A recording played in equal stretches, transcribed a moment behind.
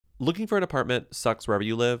looking for an apartment sucks wherever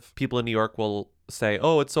you live. People in New York will say,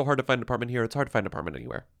 oh, it's so hard to find an apartment here. It's hard to find an apartment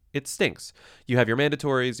anywhere. It stinks. You have your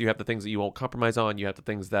mandatories. You have the things that you won't compromise on. You have the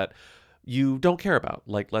things that you don't care about.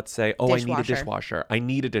 Like, let's say, oh, I need a dishwasher. I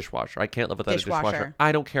need a dishwasher. I can't live without a dishwasher.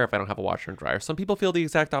 I don't care if I don't have a washer and dryer. Some people feel the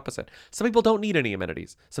exact opposite. Some people don't need any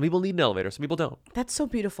amenities. Some people need an elevator. Some people don't. That's so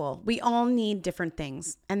beautiful. We all need different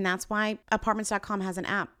things. And that's why apartments.com has an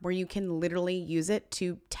app where you can literally use it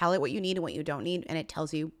to tell it what you need and what you don't need. And it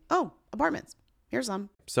tells you, oh, apartments. Here's some.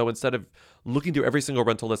 So instead of looking through every single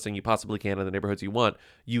rental listing you possibly can in the neighborhoods you want,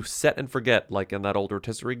 you set and forget, like in that old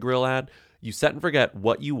rotisserie grill ad, you set and forget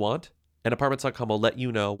what you want. And apartments.com will let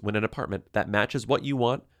you know when an apartment that matches what you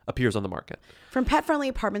want appears on the market. From pet-friendly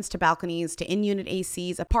apartments to balconies to in-unit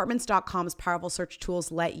ACs, apartments.com's powerful search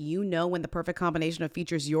tools let you know when the perfect combination of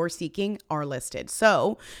features you're seeking are listed.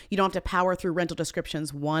 So you don't have to power through rental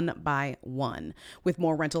descriptions one by one. With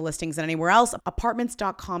more rental listings than anywhere else,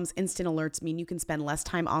 apartments.com's instant alerts mean you can spend less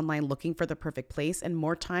time online looking for the perfect place and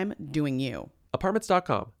more time doing you.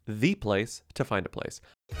 Apartments.com, the place to find a place.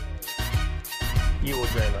 You will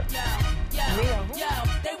dream it. Yo,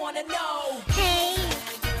 they want to know. Hey.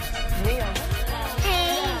 Real.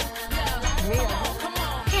 Hey. Real. Come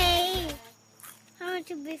on. Hey. I want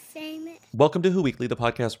to be famous. Welcome to Who Weekly, the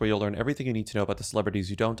podcast where you'll learn everything you need to know about the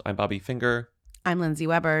celebrities you don't. I'm Bobby Finger. I'm Lindsay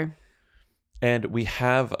Weber. And we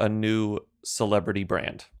have a new celebrity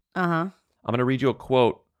brand. Uh-huh. I'm going to read you a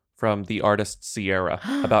quote from the artist Ciara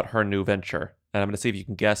about her new venture. And I'm going to see if you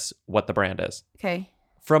can guess what the brand is. Okay.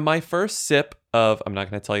 From my first sip of, I'm not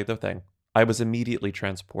going to tell you the thing, I was immediately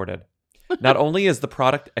transported. Not only is the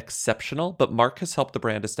product exceptional, but Mark has helped the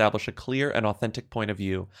brand establish a clear and authentic point of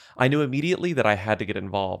view. I knew immediately that I had to get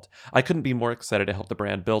involved. I couldn't be more excited to help the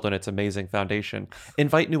brand build on its amazing foundation.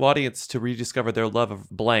 Invite new audience to rediscover their love of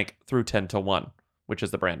blank through 10 to 1, which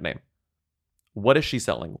is the brand name. What is she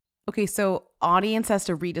selling? Okay, so audience has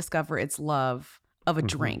to rediscover its love of a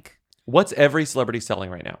drink. What's every celebrity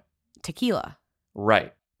selling right now? Tequila.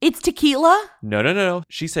 Right. It's tequila? No.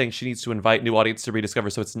 She's saying she needs to invite new audience to rediscover,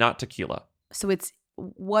 so it's not tequila. So it's,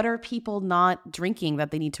 what are people not drinking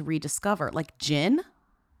that they need to rediscover? Like gin?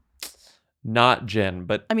 Not gin,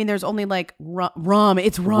 but... I mean, there's only like rum.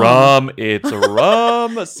 It's rum. Rum. It's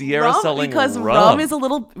rum. Ciara selling because rum. Rum is a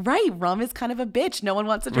little... Right. Rum is kind of a bitch. No one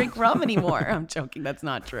wants to drink rum anymore. I'm joking. That's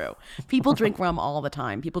not true. People drink rum all the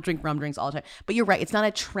time. People drink rum drinks all the time. But you're right. It's not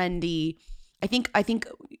a trendy... I think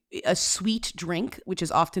a sweet drink, which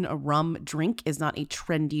is often a rum drink, is not a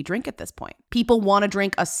trendy drink at this point. People want to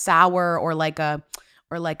drink a sour or like a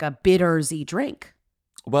bittersy drink.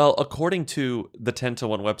 Well, according to the 10 to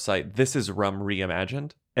 1 website, this is rum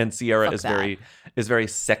reimagined. And Ciara is very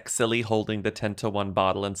sexily holding the 10 to 1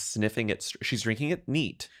 bottle and sniffing it. She's drinking it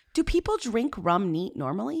neat. Do people drink rum neat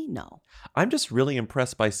normally? No. I'm just really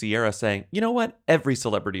impressed by Ciara saying, you know what? Every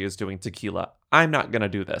celebrity is doing tequila. I'm not going to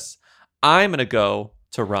do this. I'm going to go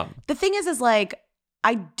to rum. The thing is like,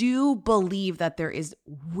 I do believe that there is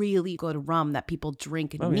really good rum that people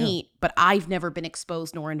drink neat, but I've never been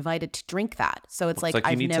exposed nor invited to drink that. So it's like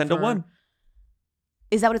you need 10 to 1.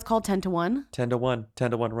 Is that what it's called? 10 to 1? 10 to 1.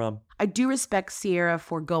 10 to 1 rum. I do respect Ciara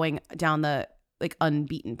for going down the like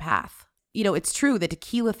unbeaten path. You know, it's true. The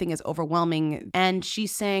tequila thing is overwhelming. And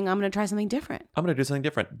she's saying, I'm going to try something different. I'm going to do something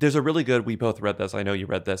different. There's a really good, we both read this. I know you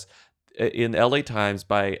read this. In LA Times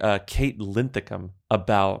by Kate Linthicum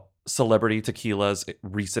about celebrity tequila's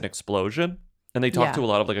recent explosion. And they talk to a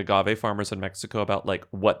lot of like agave farmers in Mexico about like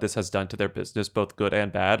what this has done to their business, both good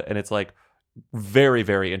and bad. And it's like very,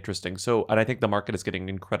 very interesting. So, and I think the market is getting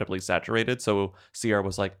incredibly saturated. So Ciara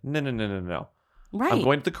was like, no. Right. I'm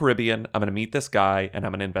going to the Caribbean. I'm going to meet this guy and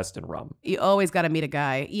I'm going to invest in rum. You always got to meet a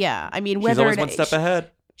guy. Yeah. I mean, whether she's always one step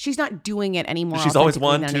ahead. She's not doing it anymore. She's always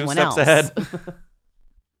 1-2 steps ahead.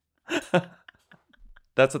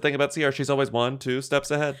 That's the thing about Ciara. She's always 1-2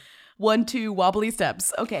 steps ahead. 1-2 wobbly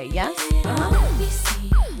steps. Okay, yes. Uh-huh.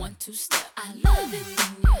 1-2 step. I love it.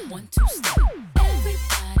 1-2 step.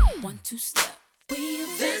 Everybody 1-2 step.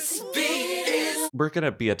 This beat is. We're going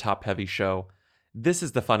to be a top-heavy show. This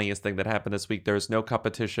is the funniest thing that happened this week. There's no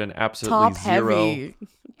competition. Absolutely zero.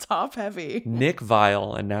 Top heavy. Nick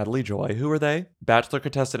Viall and Natalie Joy. Who are they? Bachelor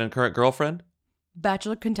contestant and current girlfriend?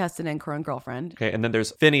 Bachelor contestant and current girlfriend. Okay, and then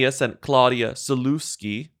there's Phineas and Claudia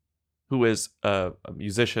Sulewski, who is a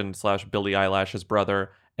musician / Billie Eilish's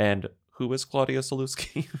brother. And who is Claudia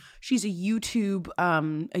Sulewski? She's a YouTube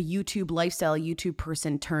lifestyle YouTube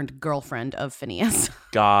person turned girlfriend of Phineas.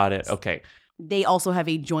 Got it. Okay. They also have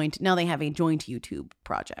a joint YouTube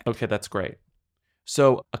project. Okay, that's great.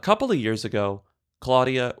 So a couple of years ago,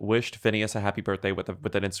 Claudia wished Phineas a happy birthday with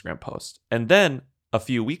an Instagram post. And then a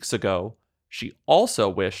few weeks ago, She also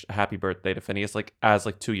wished a happy birthday to Phineas like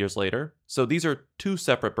 2 years later. So these are two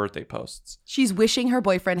separate birthday posts. She's wishing her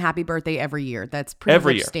boyfriend happy birthday every year. That's pretty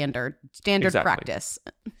Every much year. standard Exactly. practice.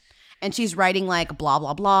 And she's writing like blah,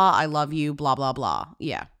 blah, blah. I love you, blah, blah, blah.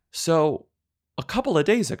 Yeah. So a couple of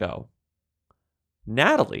days ago,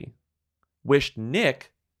 Natalie wished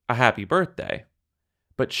Nick a happy birthday,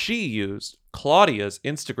 but she used Claudia's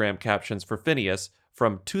Instagram captions for Phineas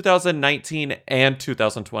from 2019 and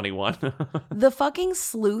 2021. The fucking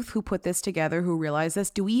sleuth who put this together, who realized this,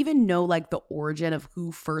 do we even know like the origin of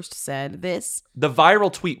who first said this? The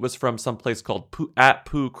viral tweet was from someplace called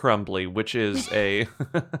Pooh Crumbly, which is a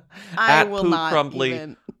I at will Pooh not Crumbly,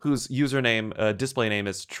 even. whose username display name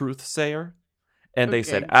is Truthsayer. And they Okay,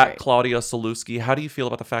 said, great. at Claudia Saluski, how do you feel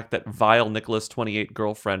about the fact that vile Nicholas 28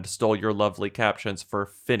 girlfriend stole your lovely captions for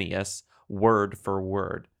Phineas, word for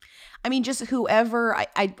word? I mean, just whoever,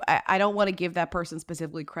 I don't want to give that person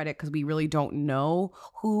specifically credit because we really don't know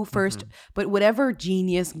who first, but whatever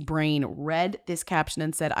genius brain read this caption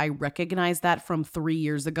and said, I recognize that from 3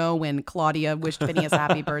 years ago when Claudia wished Phineas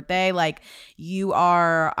happy birthday. Like, you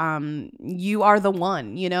are the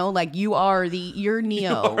one, you know, like you're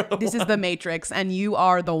Neo. This is the Matrix and you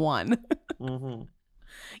are the one. Mm-hmm.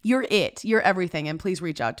 You're it. You're everything. And please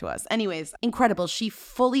reach out to us. Anyways, incredible. She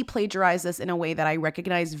fully plagiarized this in a way that I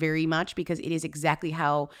recognize very much because it is exactly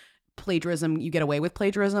how plagiarism, you get away with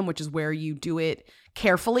plagiarism, which is where you do it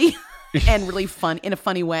carefully and really fun in a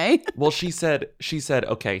funny way. Well, she said,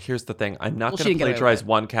 okay, here's the thing. I'm not Well, she going didn't to get away with plagiarize it.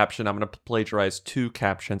 one caption. I'm going to plagiarize two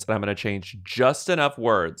captions, and I'm going to change just enough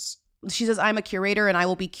words. She says, I'm a curator and I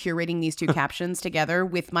will be curating these two captions together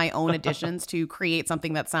with my own additions to create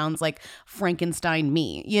something that sounds like Frankenstein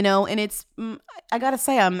me, you know? And it's, I gotta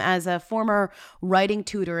say, as a former writing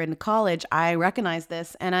tutor in college, I recognize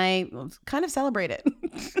this and I kind of celebrate it.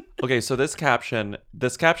 Okay, so this caption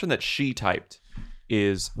that she typed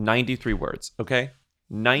is 93 words, okay?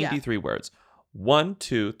 93 words. 1,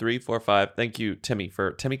 2, 3, 4, 5. Thank you, Timmy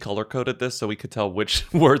color coded this so we could tell which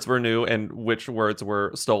words were new and which words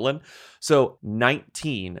were stolen. So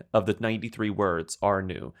 19 of the 93 words are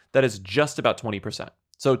new. That is just about 20%.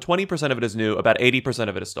 So 20% of it is new, about 80%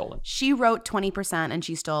 of it is stolen. She wrote 20% and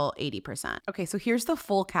she stole 80%. Okay, so here's the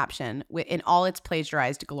full caption in all its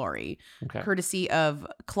plagiarized glory, Okay. courtesy of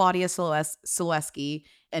Claudia Sileski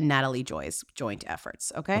and Natalie Joy's joint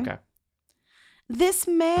efforts, Okay. This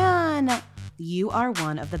man, you are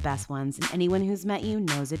one of the best ones, and anyone who's met you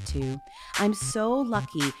knows it too. I'm so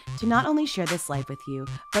lucky to not only share this life with you,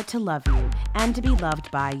 but to love you and to be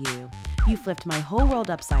loved by you. You flipped my whole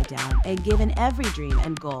world upside down and given every dream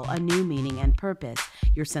and goal a new meaning and purpose.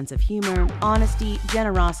 Your sense of humor, honesty,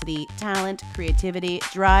 generosity, talent, creativity,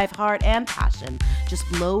 drive, heart, and passion just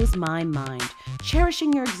blows my mind.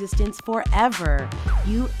 Cherishing your existence forever.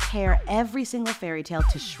 You tear every single fairy tale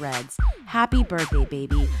to shreds. Happy birthday,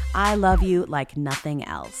 baby. I love you like nothing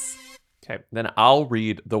else. Okay, then I'll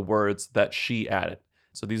read the words that she added.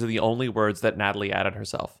 So these are the only words that Natalie added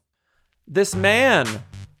herself. This man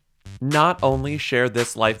not only share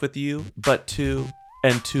this life with you, but to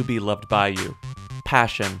be loved by you.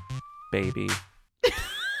 Passion, baby.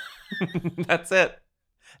 That's it.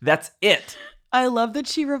 That's it. I love that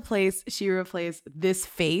she replaced this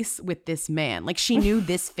face with this man. Like she knew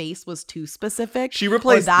this face was too specific. She or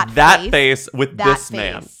replaced that face with that this face,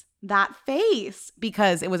 man. That face,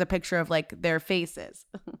 because it was a picture of like their faces.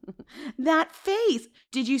 That face.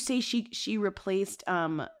 Did you say she replaced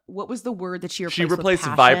what was the word that she replaced? She replaced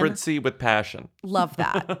with passion? vibrancy with passion. Love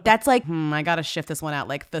that. That's like, I gotta shift this one out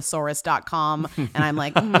like thesaurus.com. And I'm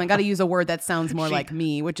like, I gotta use a word that sounds more like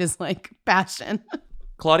me, which is like passion.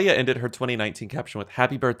 Claudia ended her 2019 caption with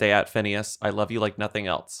happy birthday at Phineas. I love you like nothing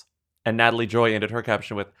else. And Natalie Joy ended her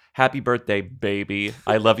caption with happy birthday, baby.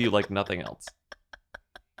 I love you like nothing else.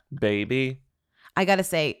 Baby. I gotta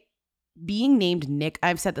say, being named Nick,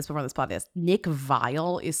 I've said this before on this podcast, Nick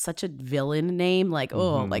Vile is such a villain name. Like,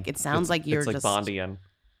 like it sounds like you're it's just like Bondian.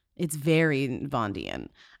 It's very Bondian.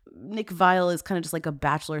 Nick Vile is kind of just like a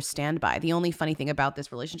bachelor standby. The only funny thing about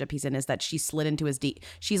this relationship he's in is that she slid into his date.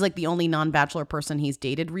 She's like the only non-bachelor person he's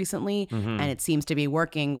dated recently, and it seems to be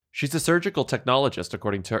working. She's a surgical technologist,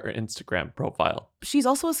 according to her Instagram profile. She's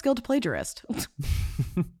also a skilled plagiarist.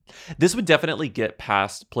 This would definitely get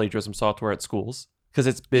past plagiarism software at schools because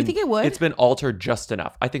it's been. You think it would? It's been altered just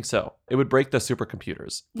enough. I think so. It would break the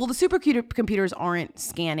supercomputers. Well, the supercomputers aren't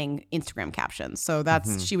scanning Instagram captions, so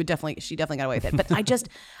that's she definitely got away with it. But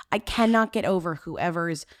I cannot get over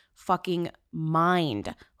whoever's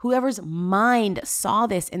mind saw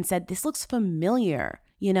this and said this looks familiar.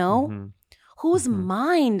 You know, whose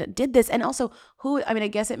mind did this, and also who? I mean, I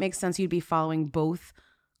guess it makes sense you'd be following both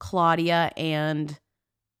Claudia and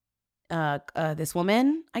this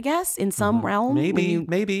woman, I guess, in some realm.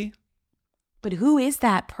 Maybe. But who is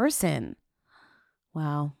that person?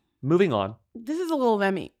 Wow. Moving on. This is a little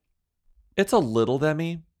Demi. It's a little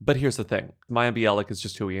Demi, but here's the thing. Maya Bialik is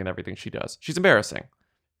just hooey in everything she does. She's embarrassing.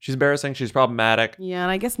 She's problematic. Yeah, and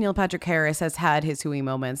I guess Neil Patrick Harris has had his hooey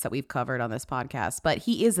moments that we've covered on this podcast, but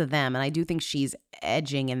he is a them, and I do think she's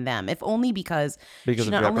edging in them, if only because she of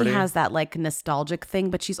not Jeopardy? only has that like nostalgic thing,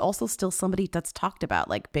 but she's also still somebody that's talked about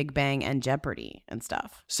like Big Bang and Jeopardy and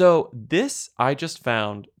stuff. So this I just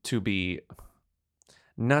found to be,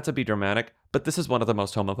 not to be dramatic, but this is one of the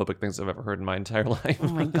most homophobic things I've ever heard in my entire life. Oh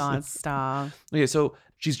my God, stop. Okay, so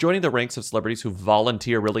she's joining the ranks of celebrities who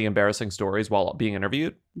volunteer really embarrassing stories while being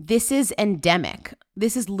interviewed. This is endemic.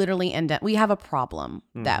 This is literally endemic. We have a problem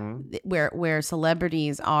that where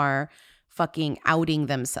celebrities are fucking outing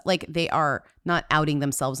themselves. Like they are not outing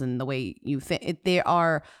themselves in the way you think. They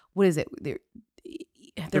are, what is it?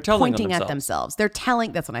 They're telling pointing on at themselves. They're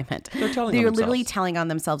telling, that's what I meant. They're telling on They're themselves. literally telling on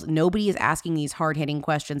themselves. Nobody is asking these hard-hitting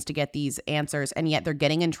questions to get these answers, and yet they're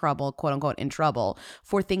getting in trouble, quote unquote, in trouble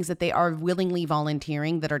for things that they are willingly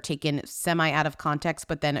volunteering that are taken semi out of context,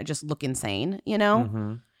 but then just look insane, you know?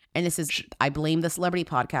 Mm-hmm. And this is, I blame the celebrity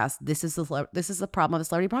podcast. This is the problem of the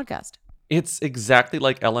celebrity podcast. It's exactly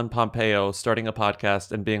like Ellen Pompeo starting a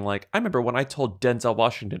podcast and being like, I remember when I told Denzel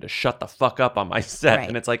Washington to shut the fuck up on my set. Right.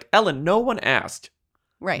 And it's like, Ellen, no one asked.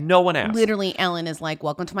 Right. No one asked. Literally, Ellen is like,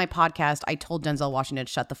 welcome to my podcast. I told Denzel Washington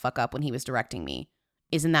to shut the fuck up when he was directing me.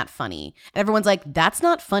 Isn't that funny? And everyone's like, that's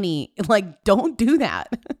not funny. Like, don't do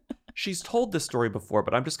that. She's told this story before,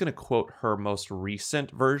 but I'm just going to quote her most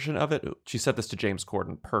recent version of it. She said this to James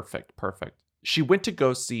Corden. Perfect. She went to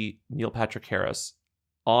go see Neil Patrick Harris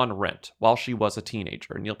on Rent while she was a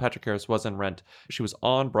teenager. Neil Patrick Harris was in Rent. She was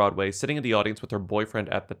on Broadway, sitting in the audience with her boyfriend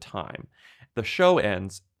at the time. The show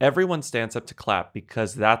ends. Everyone stands up to clap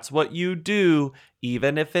because that's what you do,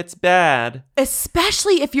 even if it's bad.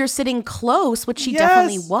 Especially if you're sitting close, which she Yes!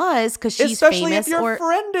 definitely was because she's Especially famous. if your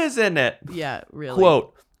friend is in it. Yeah, really.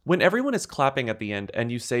 Quote, when everyone is clapping at the end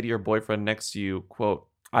and you say to your boyfriend next to you, quote,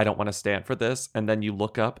 I don't want to stand for this, and then you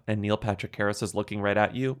look up and Neil Patrick Harris is looking right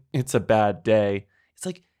at you, it's a bad day. It's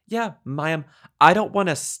like, yeah, Mayim, I don't want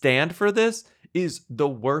to stand for this is the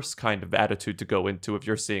worst kind of attitude to go into if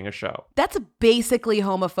you're seeing a show. That's basically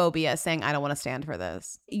homophobia, saying, I don't want to stand for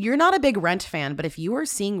this. You're not a big Rent fan, but if you were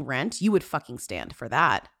seeing Rent, you would fucking stand for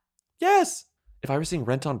that. Yes. If I were seeing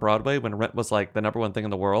Rent on Broadway when Rent was like the number one thing in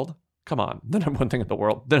the world, come on, the number one thing in the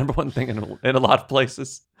world, the number one thing in a lot of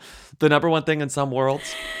places, the number one thing in some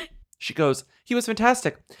worlds. She goes, he was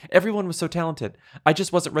fantastic. Everyone was so talented. I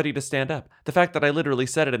just wasn't ready to stand up. The fact that I literally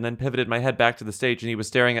said it and then pivoted my head back to the stage and he was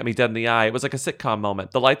staring at me dead in the eye. It was like a sitcom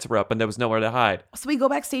moment. The lights were up and there was nowhere to hide. So we go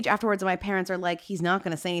backstage afterwards and my parents are like, he's not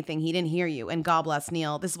going to say anything. He didn't hear you. And God bless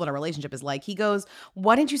Neil. This is what a relationship is like. He goes,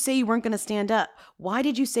 why didn't you say you weren't going to stand up? Why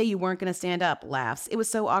did you say you weren't going to stand up? Laughs. It was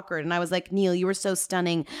so awkward. And I was like, Neil, you were so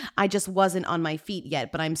stunning. I just wasn't on my feet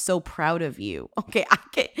yet, but I'm so proud of you. Okay.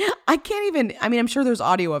 I can't even, I mean, I'm sure there's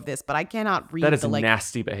audio of this, but I cannot read that is the like.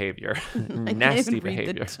 nasty behavior. I Nasty can't even read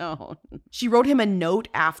behavior. the tone. She wrote him a note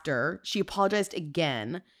after. She apologized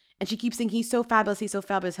again. And she keeps saying, he's so fabulous,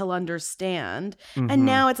 he'll understand. And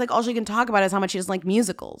now it's like all she can talk about is how much she doesn't like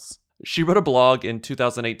musicals. She wrote a blog in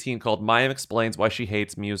 2018 called Mayim Explains Why She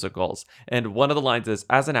Hates Musicals. And one of the lines is,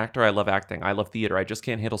 as an actor, I love acting. I love theater. I just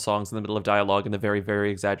can't handle songs in the middle of dialogue in the very, very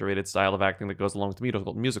exaggerated style of acting that goes along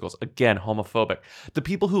with musicals. Again, homophobic. The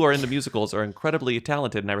people who are in the musicals are incredibly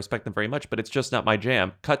talented and I respect them very much, but it's just not my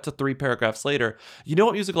jam. Cut to 3 paragraphs later. You know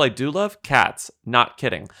what musical I do love? Cats. Not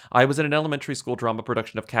kidding. I was in an elementary school drama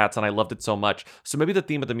production of Cats and I loved it so much. So maybe the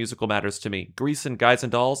theme of the musical matters to me. Grease and Guys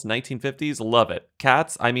and Dolls, 1950s, love it.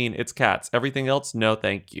 Cats, I mean, it's Cats. Everything else, no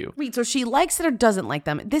thank you. Wait, so she likes it or doesn't like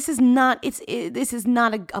them? This is not, this is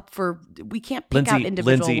not up for, we can't pick out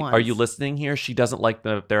individual Lindsay, ones. are you listening here? She doesn't like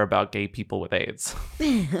them if they're about gay people with AIDS.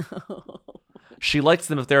 She likes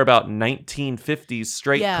them if they're about 1950s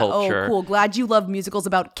straight culture. Oh, cool. Glad you love musicals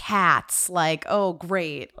about cats. Like, oh,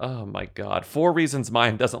 great. Oh my God. 4 reasons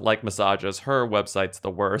Mayim doesn't like massages. Her website's the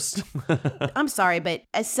worst. I'm sorry, but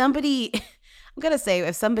as somebody, I'm going to say,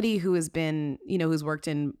 as somebody who has been, who's worked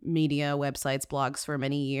in media, websites, blogs for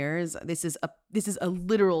many years, this is a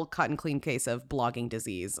literal cut and clean case of blogging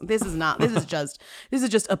disease. This is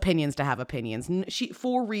just opinions to have opinions.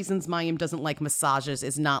 4 reasons Mayim doesn't like massages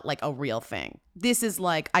is not like a real thing. This is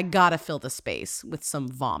like, I gotta fill the space with some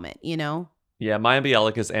vomit, Yeah, Mayim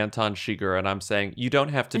Bialik is Anton Chigurh, and I'm saying, you don't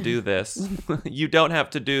have to do this. You don't have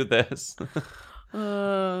to do this.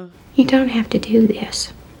 You don't have to do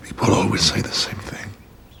this. People always say the same thing.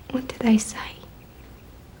 What did I say?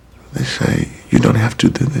 They say you don't have to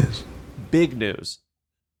do this. Big news.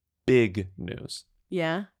 Big news.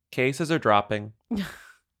 Yeah. Cases are dropping.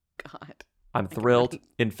 God. I'm thrilled. wait.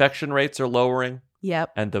 Infection rates are lowering.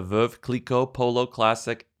 Yep. And the Veuve Clicquot Polo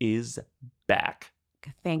Classic is back.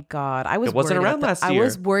 Thank God. I was It wasn't worried around about last I year.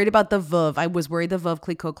 was worried about the Veuve. I was worried the Veuve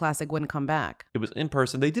Clicquot Classic wouldn't come back. It was in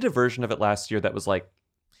person. They did a version of it last year that was like,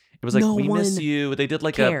 No we miss one you. They did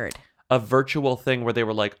like Cared. a virtual thing where they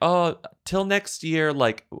were like, oh, till next year,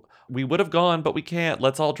 like we would have gone, but we can't.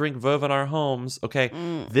 Let's all drink Veuve in our homes. Okay.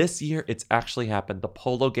 This year, it's actually happened. The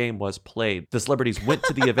polo game was played. The celebrities went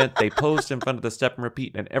to the event. They posed in front of the Step and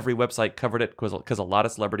Repeat, and every website covered it because a lot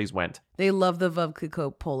of celebrities went. They love the Veuve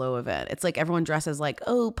Clicquot polo event. It's like everyone dresses like,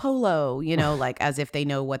 oh, polo, you know, like as if they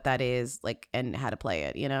know what that is, like, and how to play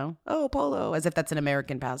it, you know? Oh, polo, as if that's an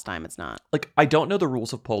American pastime. It's not. Like, I don't know the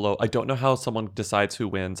rules of polo. I don't know how someone decides who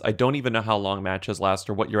wins. I don't even know how long matches last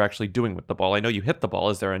or what you're actually doing with the ball. I know you hit the ball.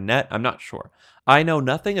 Is there a net? I'm not sure. I know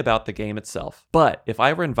nothing about the game itself. But if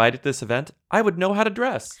I were invited to this event, I would know how to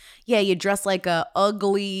dress. Yeah, you dress like a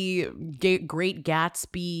ugly Great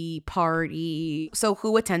Gatsby party. So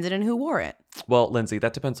who attended and who wore it? Well, Lindsay,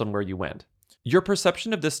 that depends on where you went. Your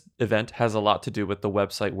perception of this event has a lot to do with the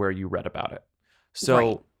website where you read about it. So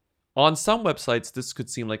Right. on some websites, this could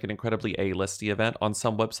seem like an incredibly A-listy event. On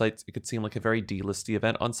some websites, it could seem like a very D-listy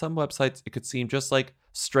event. On some websites, it could seem just like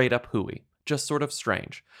straight up hooey, just sort of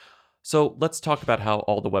strange. So let's talk about how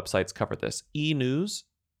all the websites cover this. E! News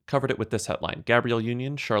covered it with this headline: Gabrielle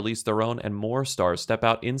Union, Charlize Theron, and more stars step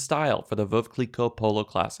out in style for the Veuve Clicquot Polo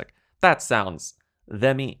Classic. That sounds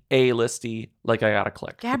themy, A-listy, like I gotta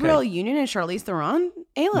click. Gabrielle Okay. Union and Charlize Theron?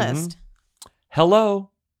 A-list. Hello!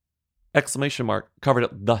 Exclamation mark covered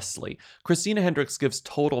it thusly. Christina Hendricks gives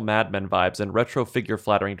total Mad Men vibes in retro figure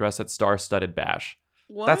flattering dress at star-studded bash.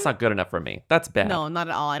 What? That's not good enough for me. That's bad. No, not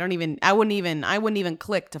at all. I wouldn't even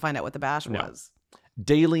click to find out what the bash No. was.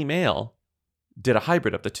 Daily Mail did a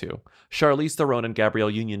hybrid of the two. Charlize Theron and Gabrielle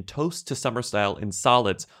Union toast to summer style in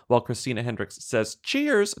solids, while Christina Hendricks says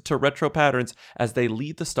cheers to retro patterns as they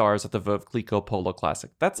lead the stars at the Veuve Clicquot Polo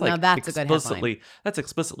Classic. That's like Now that's a good headline. That's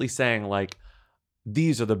explicitly saying like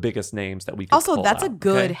these are the biggest names that we could Also, pull that's a out,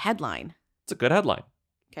 good okay? headline. It's a good headline.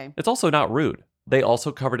 Okay. It's also not rude. They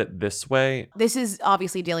also covered it this way. This is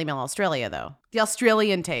obviously Daily Mail Australia, though. The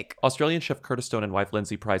Australian take. Australian chef Curtis Stone and wife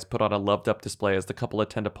Lindsay Price put on a loved-up display as the couple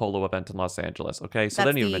attend a polo event in Los Angeles. Okay, so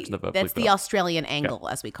then you mention the Veuve That's the Clicquot. Australian angle,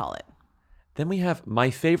 as we call it. Then we have my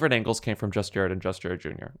favorite angles came from Just Jared and Just Jared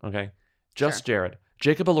Jr. Okay, Just Jared,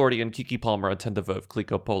 Jacob Elordi and Kiki Palmer attend the Veuve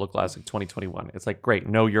Clicquot Polo Classic 2021. It's like, great,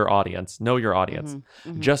 know your audience. Know your audience.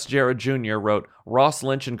 Just Jared Jr. wrote, Ross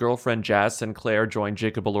Lynch and girlfriend Jazz Sinclair joined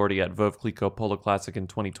Jacob Elordi at Veuve Clicquot Polo Classic in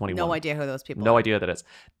 2021. No idea who those people No are. idea that is.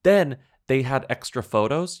 Then they had extra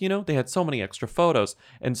photos, you know, they had so many extra photos.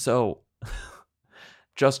 And so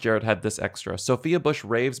Just Jared had this extra. Sophia Bush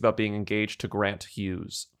raves about being engaged to Grant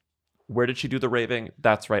Hughes. Where did she do the raving?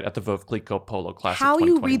 That's right, at the Veuve Clicquot Polo Classic How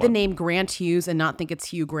you read the 2021. name Grant Hughes and not think it's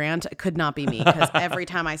Hugh Grant could not be me, because every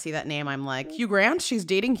time I see that name, I'm like, Hugh Grant? She's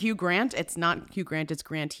dating Hugh Grant? It's not Hugh Grant, it's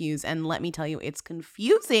Grant Hughes. And let me tell you, it's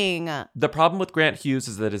confusing. The problem with Grant Hughes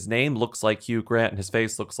is that his name looks like Hugh Grant and his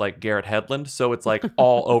face looks like Garrett Hedlund, so it's like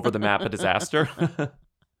all over the map a disaster.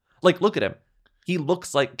 Like, look at him. He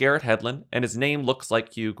looks like Garrett Hedlund, and his name looks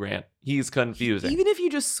like Hugh Grant. He's confusing. Even if you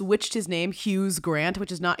just switched his name, Hughes Grant,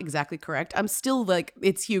 which is not exactly correct, I'm still like,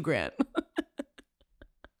 it's Hugh Grant.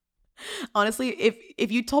 Honestly,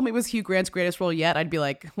 if you told me it was Hugh Grant's greatest role yet, I'd be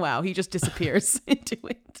like, wow, he just disappears into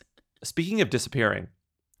it. Speaking of disappearing,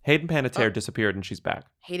 Hayden Panettiere disappeared and she's back.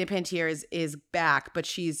 Hayden Panettiere is back, but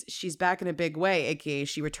she's back in a big way, aka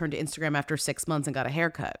she returned to Instagram after 6 months and got a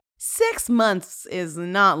haircut. 6 months is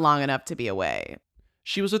not long enough to be away.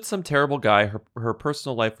 She was with some terrible guy. Her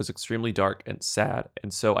personal life was extremely dark and sad.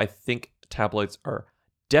 And so I think tabloids are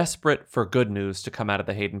desperate for good news to come out of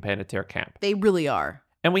the Hayden Panettiere camp. They really are.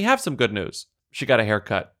 And we have some good news. She got a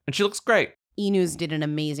haircut and she looks great. E! News did an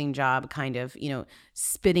amazing job kind of,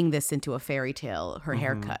 spitting this into a fairy tale, her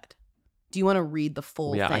haircut. Do you want to read the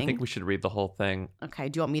full Yeah, thing? I think we should read the whole thing. Okay,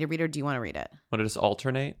 do you want me to read it or do you want to read it? Want to just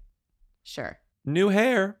alternate? Sure. New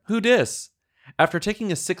hair? Who dis? After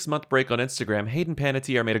taking a 6-month break on Instagram, Hayden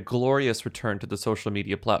Panettiere made a glorious return to the social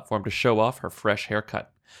media platform to show off her fresh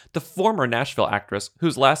haircut. The former Nashville actress,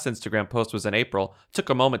 whose last Instagram post was in April, took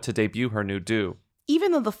a moment to debut her new do.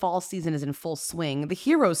 Even though the fall season is in full swing, the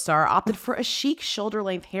hero star opted for a chic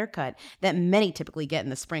shoulder-length haircut that many typically get in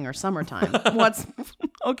the spring or summertime.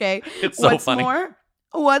 Okay. It's so What's funny. more?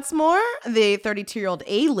 What's more, the 32-year-old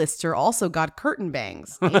A-lister also got curtain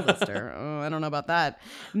bangs. A-lister, I don't know about that.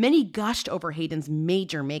 Many gushed over Hayden's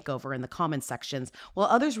major makeover in the comments sections, while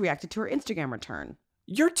others reacted to her Instagram return.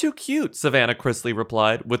 You're too cute, Savannah Chrisley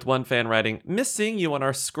replied, with one fan writing, "Miss seeing you on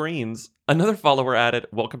our screens." Another follower added,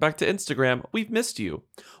 "Welcome back to Instagram. We've missed you."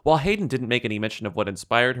 While Hayden didn't make any mention of what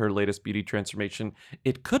inspired her latest beauty transformation,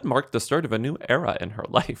 it could mark the start of a new era in her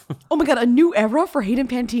life. Oh my god, a new era for Hayden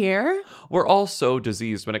Panettiere? We're all so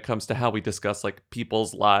diseased when it comes to how we discuss, like,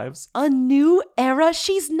 people's lives. A new era?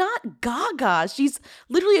 She's not Gaga. She's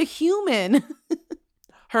literally a human.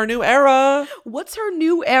 Her new era! What's her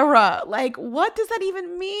new era? Like, what does that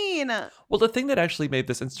even mean? Well, the thing that actually made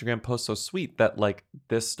this Instagram post so sweet that, like,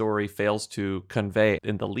 this story fails to convey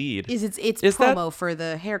in the lead It's is that promo for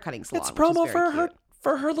the haircutting salon. it's which is promo very for cute.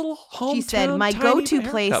 her little hometown. She said, "My tiny go-to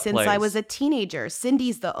haircut place since I was a teenager.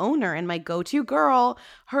 Cindy's the owner and my go-to girl.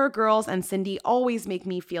 Her girls and Cindy always make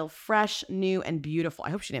me feel fresh, new, and beautiful." I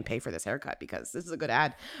hope she didn't pay for this haircut because this is a good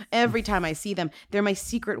ad. Every time I see them, they're my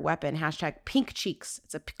secret weapon. #Pink Cheeks.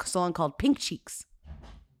 It's a salon called Pink Cheeks.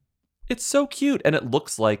 It's so cute, and it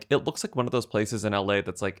looks like one of those places in LA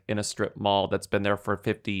that's like in a strip mall that's been there for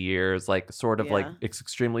 50 years, like sort of like Yeah. it's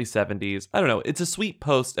extremely 70s. I don't know. It's a sweet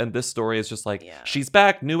post, and this story is just like, Yeah. she's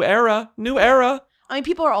back, new era, new era. I mean,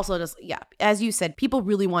 people are also just, as you said, people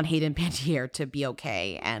really want Hayden Panettiere to be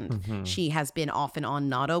okay. And she has been off and on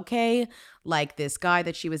not okay. Like this guy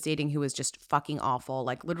that she was dating who was just fucking awful,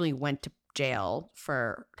 like literally went to jail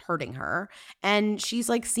for hurting her. And she's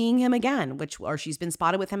like seeing him again, or she's been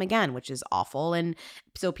spotted with him again, which is awful. And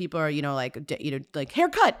so people are, like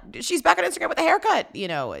haircut. She's back on Instagram with a haircut,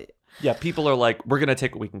 Yeah, people are like, we're gonna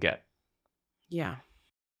take what we can get. Yeah.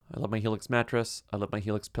 I love my Helix mattress. I love my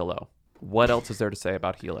Helix pillow. What else is there to say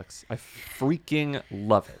about Helix? I freaking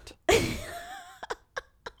love it.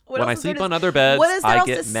 When I sleep on other beds, what is there I else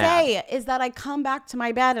get to mad. say is that I come back to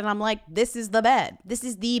my bed and I'm like, this is the bed. This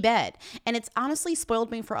is the bed. And it's honestly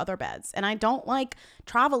spoiled me for other beds. And I don't like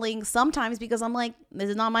traveling sometimes because I'm like, this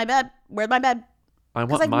is not my bed. Where's my bed? I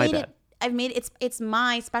 'Cause want my bed. I've made it's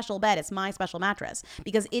my special bed. It's my special mattress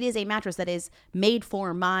because it is a mattress that is made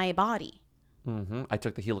for my body. I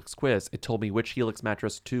took the Helix quiz. It told me which Helix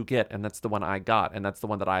mattress to get, and that's the one I got, and that's the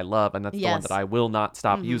one that I love, and that's the one Yes. that I will not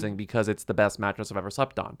stop using because it's the best mattress I've ever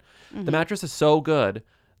slept on. The mattress is so good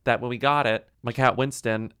that when we got it, my cat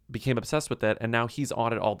Winston became obsessed with it, and now he's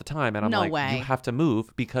on it all the time, and I'm No like, way. you have to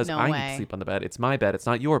move because No I need way. to sleep on the bed. It's my bed. It's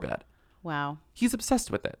not your bed. Wow. He's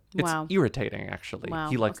obsessed with it. It's Wow. irritating, actually.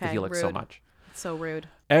 Wow. He likes the Okay, Helix so rude. much. It's so rude.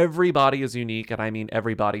 Everybody is unique, and I mean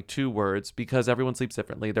everybody, 2 words, because everyone sleeps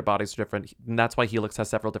differently. Their bodies are different, and that's why Helix has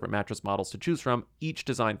several different mattress models to choose from, each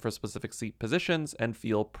designed for specific sleep positions and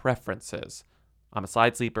feel preferences. I'm a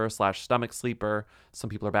side sleeper / stomach sleeper. Some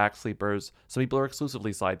people are back sleepers. Some people are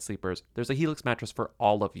exclusively side sleepers. There's a Helix mattress for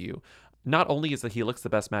all of you. Not only is the Helix the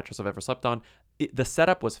best mattress I've ever slept on, the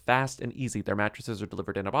setup was fast and easy. Their mattresses are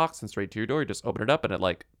delivered in a box and straight to your door. You just open it up and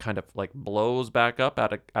it kind of blows back up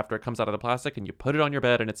after it comes out of the plastic, and you put it on your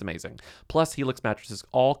bed, and it's amazing. Plus, Helix mattresses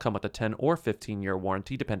all come with a 10 or 15-year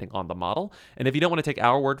warranty depending on the model. And if you don't want to take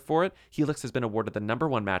our word for it, Helix has been awarded the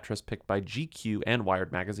 #1 mattress picked by GQ and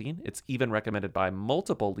Wired magazine. It's even recommended by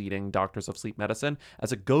multiple leading doctors of sleep medicine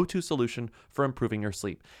as a go-to solution for improving your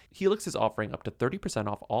sleep. Helix is offering up to 30%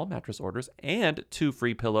 off all mattress orders and 2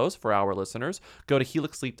 free pillows for our listeners. Go to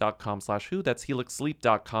helixsleep.com/who. That's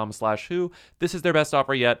helixsleep.com/who. This is their best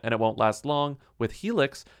offer yet, and it won't last long. With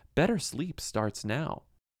Helix, better sleep starts now.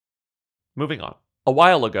 Moving on. A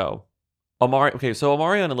while ago,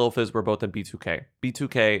 Omarion and Lil Fizz were both in B2K.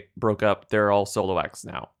 B2K broke up. They're all solo acts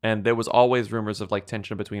now. And there was always rumors of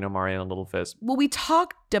tension between Omarion and Lil Fizz. Well, we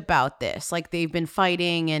talked about this. Like they've been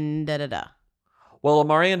fighting and da-da-da. Well,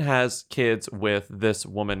 Omarion has kids with this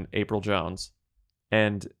woman, April Jones.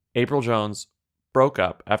 And April Jones broke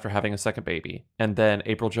up after having a second baby. And then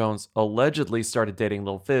April Jones allegedly started dating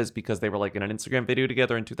Lil Fizz because they were in an Instagram video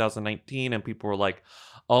together in 2019. And people were like,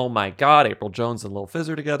 oh my God, April Jones and Lil Fizz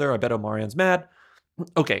are together. I bet Omarion's mad.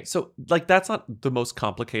 Okay, so that's not the most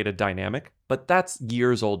complicated dynamic, but that's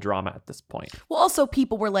years old drama at this point. Well, also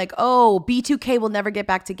people were like, oh, B2K will never get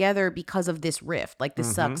back together because of this rift.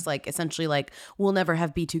 This sucks. Essentially we'll never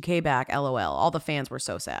have B2K back, LOL. All the fans were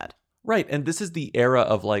so sad. Right, and this is the era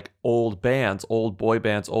of old bands, old boy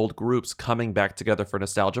bands, old groups coming back together for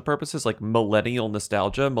nostalgia purposes, millennial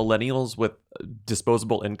nostalgia. Millennials with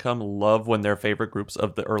disposable income love when their favorite groups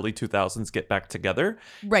of the early 2000s get back together.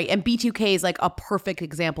 Right, and B2K is a perfect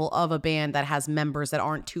example of a band that has members that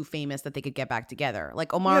aren't too famous that they could get back together.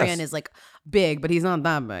 Omarion Yes. is big, but he's not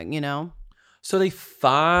that big, So they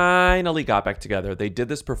finally got back together. They did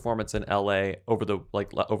this performance in LA over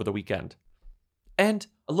the weekend. And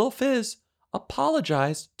Lil Fizz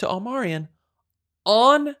apologized to Omarion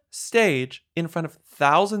on stage in front of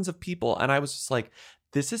thousands of people. And I was just like,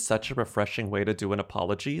 this is such a refreshing way to do an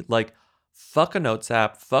apology. Like, fuck a notes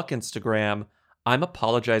app, fuck Instagram. I'm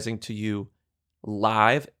apologizing to you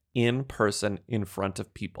live in person in front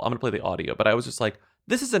of people. I'm going to play the audio, but I was just like,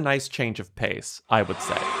 this is a nice change of pace, I would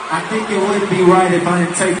say. I think it wouldn't be right if I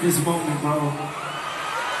didn't take this moment, bro,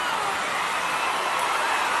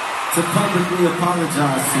 to publicly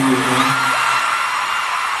apologize to you, man.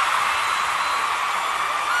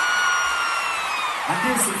 I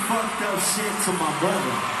did some fucked up shit to my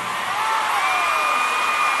brother.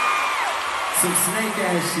 Some snake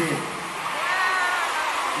ass shit.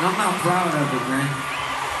 And I'm not proud of it, man.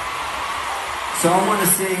 So I want to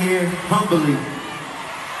sit here humbly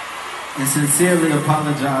and sincerely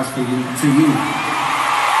apologize to you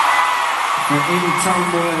for any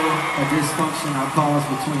turmoil or dysfunction I caused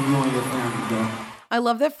between you and your family, bro. I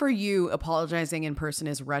love that for you, apologizing in person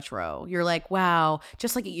is retro. You're like, wow,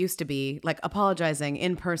 just like it used to be, like apologizing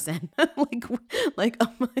in person.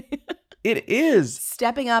 It is.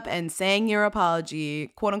 Stepping up and saying your apology,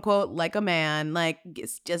 quote unquote, like a man, like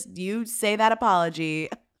just you say that apology.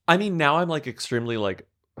 I mean, now I'm like extremely like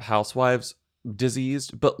Housewives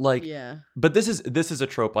diseased, but like, Yeah. but this is a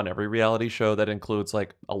trope on every reality show that includes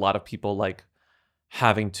like a lot of people like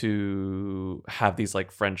having to have these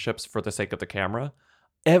like friendships for the sake of the camera.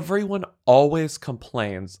 Everyone always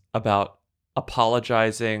complains about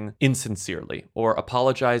apologizing insincerely or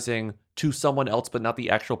apologizing to someone else but not the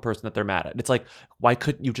actual person that they're mad at. It's like, why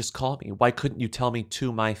couldn't you just call me? Why couldn't you tell me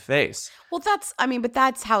to my face? Well, that's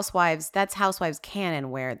Housewives. That's Housewives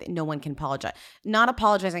canon where no one can apologize. Not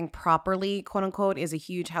apologizing properly, quote unquote, is a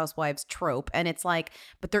huge Housewives trope. And it's like,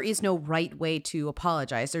 but there is no right way to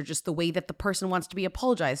apologize. They're just the way that the person wants to be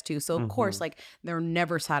apologized to. So of course, like they're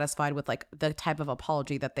never satisfied with like the type of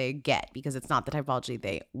apology that they get because it's not the type of apology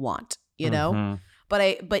they want, you know?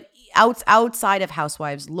 But outside of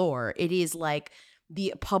Housewives lore, it is like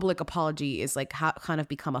the public apology is like kind of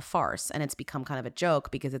become a farce, and it's become kind of a joke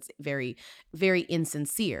because it's very, very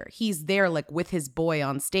insincere. He's there like with his boy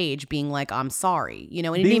on stage being like, I'm sorry, you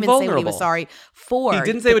know, and he didn't even say what he was sorry for. He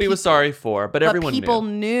didn't say what he was sorry for, but everyone people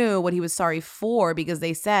knew. knew what he was sorry for because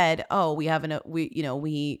they said, oh, we've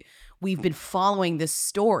been following this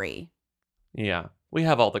story. Yeah, we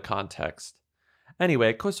have all the context.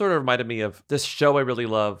 Anyway, it sort of reminded me of this show I really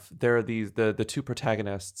love. There are the two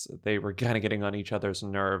protagonists. They were kind of getting on each other's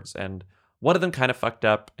nerves, and one of them kind of fucked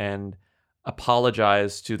up and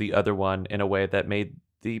apologized to the other one in a way that made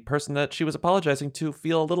the person that she was apologizing to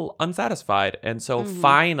feel a little unsatisfied. And so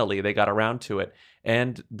finally they got around to it.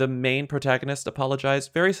 And the main protagonist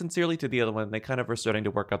apologized very sincerely to the other one. They kind of were starting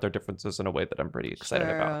to work out their differences in a way that I'm pretty excited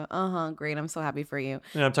about. Great. I'm so happy for you.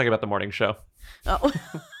 And I'm talking about the morning show. Oh.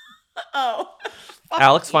 Oh.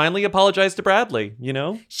 Alex finally apologized to Bradley, you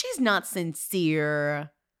know? She's not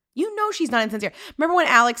sincere. You know she's not insincere. Remember when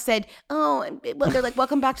Alex said, oh, they're like,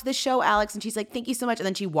 welcome back to the show, Alex. And she's like, thank you so much. And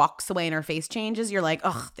then she walks away and her face changes. You're like,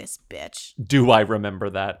 ugh, this bitch. Do I remember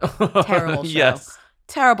that? Terrible show. Yes.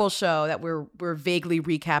 Terrible show that we're vaguely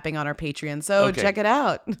recapping on our Patreon. So check it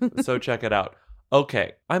out. So check it out.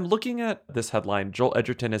 Okay, I'm looking at this headline. Joel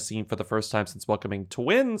Edgerton is seen for the first time since welcoming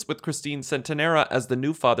twins with Christine Centenera as the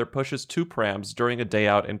new father pushes two prams during a day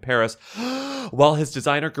out in Paris while his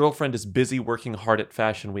designer girlfriend is busy working hard at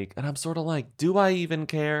Fashion Week. And I'm sort of like, do I even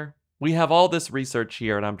care? We have all this research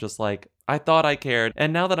here and I'm just like, I thought I cared.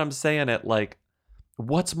 And now that I'm saying it, like,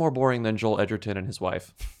 what's more boring than Joel Edgerton and his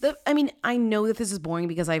wife? I know that this is boring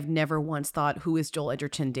because I've never once thought, who is Joel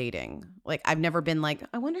Edgerton dating? Like, I've never been like,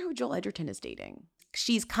 I wonder who Joel Edgerton is dating.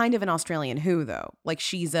 She's kind of an Australian who, though. Like,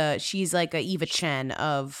 she's like a Eva Chen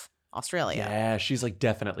of Australia. Yeah, she's like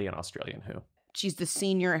definitely an Australian who. She's the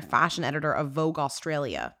senior fashion editor of Vogue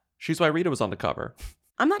Australia. She's why Rita was on the cover.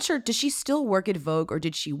 I'm not sure. Does she still work at Vogue or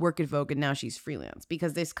did she work at Vogue and now she's freelance?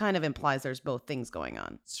 Because this kind of implies there's both things going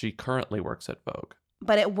on. She currently works at Vogue.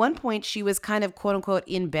 But at one point, she was kind of, quote unquote,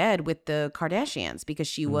 in bed with the Kardashians because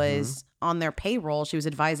she was on their payroll. She was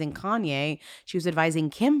advising Kanye. She was advising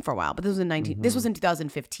Kim for a while. But this was in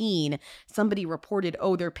 2015. Somebody reported,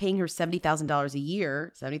 they're paying her $70,000 a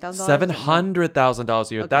year. $70,000?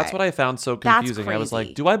 $700,000 a year. Okay. That's what I found so confusing. I was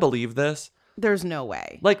like, do I believe this? There's no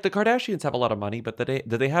way. Like, the Kardashians have a lot of money, but did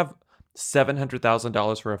they have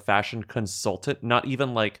 $700,000 for a fashion consultant? Not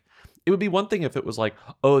even like... It would be one thing if it was like,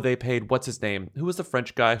 they paid, what's his name? Who was the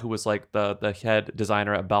French guy who was like the head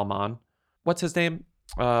designer at Balmain? What's his name?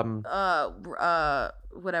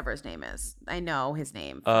 Whatever his name is. I know his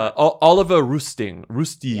name. Oliver Roustier.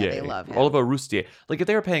 Yeah, they love him. Oliver Roustier. Like if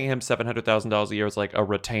they were paying him $700,000 a year as like a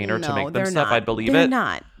retainer to No, make them they're stuff, not. I'd believe They're it.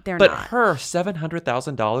 not. They're But not. her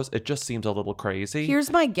 $700,000, it just seems a little crazy.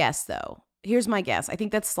 Here's my guess, though. Here's my guess. I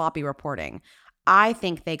think that's sloppy reporting. I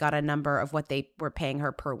think they got a number of what they were paying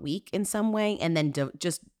her per week in some way, and then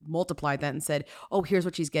just multiplied that and said, "Oh, here's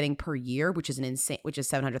what she's getting per year," which is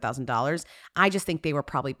 $700,000. I just think they were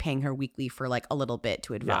probably paying her weekly for like a little bit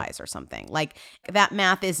to advise or something. Like that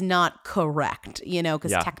math is not correct,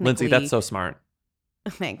 because yeah, technically, Lindsay, that's so smart.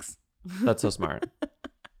 thanks. That's so smart.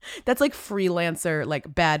 That's like freelancer,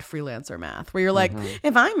 like bad freelancer math, where you're like, Mm-hmm.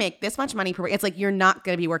 if I make this much money per week, it's like you're not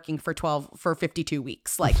going to be working for 52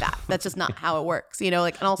 weeks like that. That's just not how it works, like,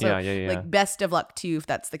 and also Yeah. like best of luck to you if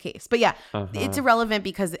that's the case. But yeah, it's irrelevant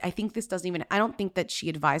because I think this doesn't even, I don't think that she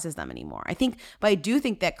advises them anymore. But I do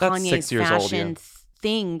think that That's Kanye's 6 years old, fashion yeah.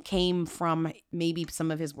 thing came from maybe some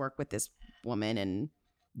of his work with this woman and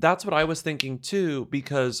That's what I was thinking too,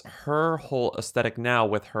 because her whole aesthetic now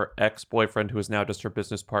with her ex-boyfriend, who is now just her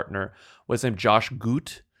business partner, was named Josh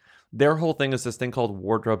Goot. Their whole thing is this thing called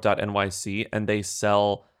wardrobe.nyc, and they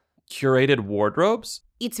sell curated wardrobes.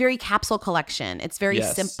 it's very capsule collection. It's very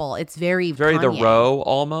Yes. simple. It's very Very the Kanye. row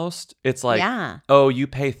almost. It's like, Yeah. oh, you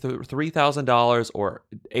pay $3,000 or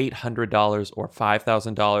 $800 or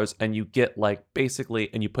 $5,000 and you get like basically,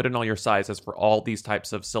 and you put in all your sizes for all these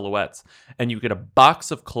types of silhouettes and you get a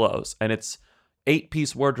box of clothes and it's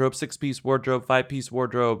 8-piece wardrobe, 6-piece wardrobe, 5-piece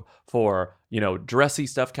wardrobe for, dressy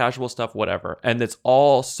stuff, casual stuff, whatever. And it's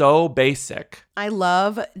all so basic. I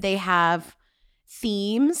love they have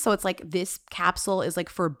themes. So it's like this capsule is like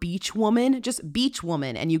for beach woman, just beach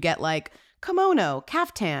woman. And you get like kimono,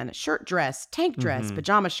 caftan, shirt dress, tank dress,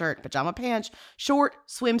 pajama shirt, pajama pants, short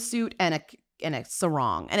swimsuit, and a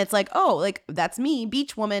sarong. And it's like, oh, like that's me,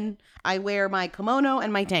 beach woman. I wear my kimono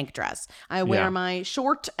and my tank dress. I wear Yeah. my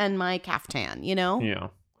short and my caftan, Yeah.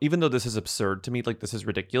 Even though this is absurd to me, like this is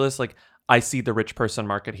ridiculous, like I see the rich person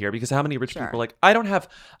market here because how many rich Sure. people are like, I don't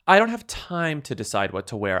have time to decide what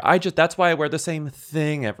to wear. That's why I wear the same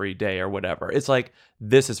thing every day or whatever. It's like,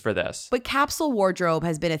 this is for this. But capsule wardrobe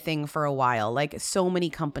has been a thing for a while. Like so many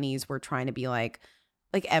companies were trying to be like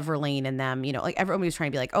Everlane and them, like everyone was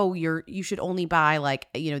trying to be like, oh, you should only buy like,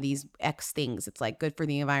 these X things. It's like good for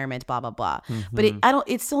the environment, blah, blah, blah. But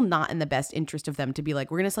it's still not in the best interest of them to be like,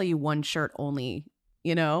 we're going to sell you one shirt only,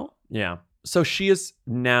 Yeah. So she is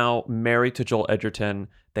now married to Joel Edgerton.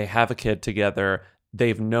 They have a kid together.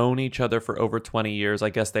 They've known each other for over 20 years. I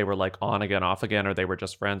guess they were like on again, off again, or they were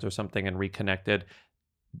just friends or something and reconnected.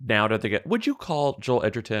 Now do they get, would you call Joel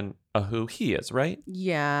Edgerton a who? He is, right?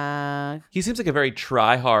 Yeah. He seems like a very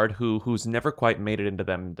try-hard who's never quite made it into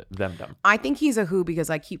themdom. I think he's a who because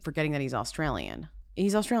I keep forgetting that he's Australian.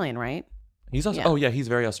 He's Australian, right? He's also, Yeah. oh yeah, he's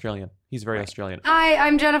very Australian. He's very Australian. Hi,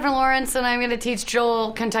 I'm Jennifer Lawrence, and I'm going to teach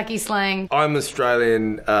Joel Kentucky slang. I'm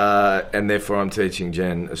Australian, and therefore I'm teaching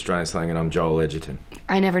Jen Australian slang, and I'm Joel Edgerton.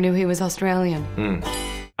 I never knew he was Australian.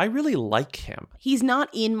 I really like him. He's not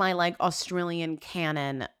in my like Australian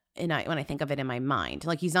canon when I think of it in my mind.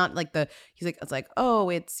 Like he's not like it's like, oh,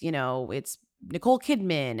 it's Nicole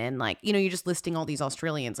Kidman and like, you're just listing all these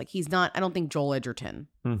Australians. Like he's not, I don't think Joel Edgerton.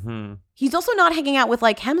 Mm-hmm. He's also not hanging out with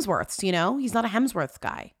like Hemsworths, he's not a Hemsworth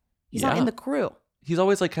guy. He's not Yeah. in the crew. He's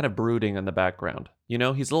always like kind of brooding in the background. He's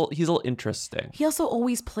a little interesting. He also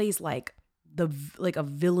always plays like a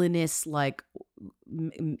villainous, like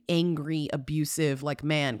angry, abusive, like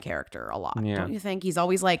man character a lot. Yeah. Don't you think? He's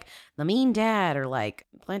always like the mean dad or like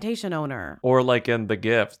plantation owner. Or like in The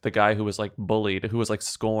Gift, the guy who was like bullied, who was like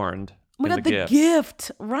scorned. Oh my in God, the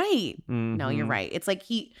gift. Right. No, you're Mhm. right. It's like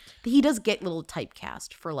he does get little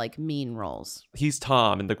typecast for like mean roles. He's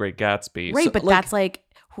Tom in The Great Gatsby. Right, So, but like, that's like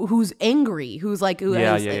who's angry, who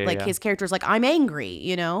Yeah, has yeah, like yeah. his character's like, I'm angry,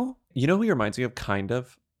 You know who he reminds me of, kind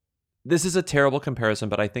of? This is a terrible comparison,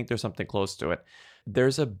 but I think there's something close to it.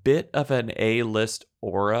 There's a bit of an A-list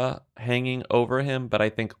aura hanging over him, but I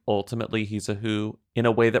think ultimately he's a who in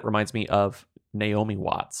a way that reminds me of Naomi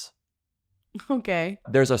Watts. Okay.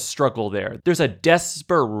 There's a struggle there. There's a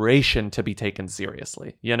desperation to be taken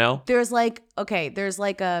seriously, There's like it's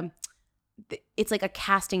like a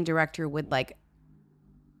casting director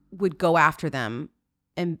would go after them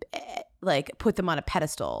and like put them on a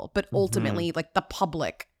pedestal, but ultimately like the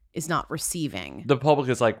public is not receiving. The public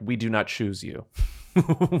is like, we do not choose you.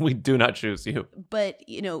 We do not choose you. But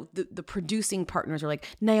the producing partners are like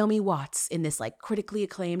Naomi Watts in this like critically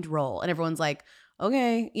acclaimed role, and everyone's like,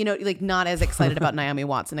 okay, like not as excited about Naomi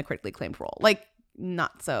Watts in a critically acclaimed role, like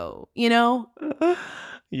not so,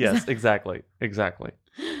 Yes, exactly.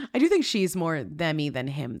 I do think she's more them-y than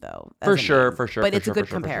him, though. as For a sure, name. for sure, But for it's sure, a good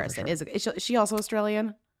for sure, for sure, for comparison. sure. Is she also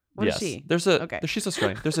Australian? What is Yes. she? There's she's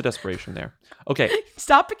Australian. There's a desperation there. Okay.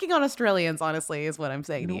 Stop picking on Australians, honestly, is what I'm I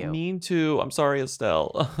saying to don't you. mean to. I'm sorry,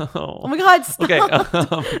 Estelle. Oh my God, stop. Okay.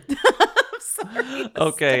 I'm sorry.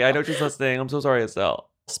 Okay, I know she's listening. I'm so sorry, Estelle.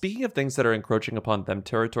 Speaking of things that are encroaching upon them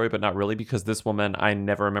territory, but not really, because this woman, I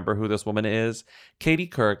never remember who this woman is. Katie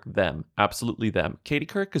Couric, them. Absolutely them. Katie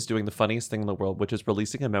Couric is doing the funniest thing in the world, which is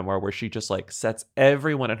releasing a memoir where she just like sets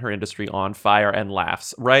everyone in her industry on fire and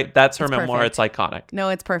laughs, right? That's her It's memoir. perfect. It's iconic. No,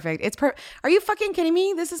 it's perfect. Are you fucking kidding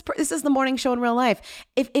me? This is the morning show in real life.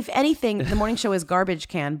 If anything, the morning show is garbage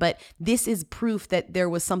can, but this is proof that there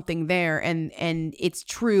was something there, and it's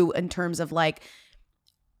true in terms of like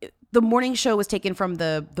the morning show was taken from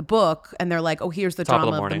the book, and they're like, oh, here's the Top of the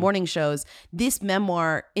drama of the morning. morning shows. This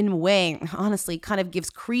memoir, in a way, honestly, kind of gives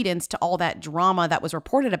credence to all that drama that was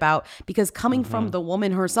reported about, because coming from the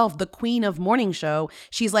woman herself, the queen of morning show,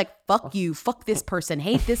 she's like, fuck you, fuck this person,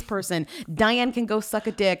 hate this person. Diane can go suck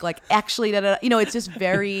a dick. Like, actually, it's just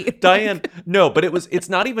very Diane, no, but it's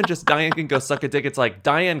not even just Diane can go suck a dick. It's like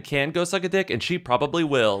Diane can go suck a dick and she probably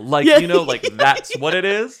will. Like, Yeah. That's what it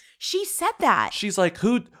is. She said that. She's like,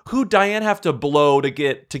 who Diane have to blow to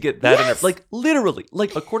get that in her? Yes. Like, literally,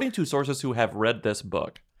 like, according to sources who have read this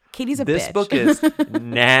book, Katie's a this bitch. book is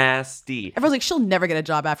nasty. Everyone's like, she'll never get a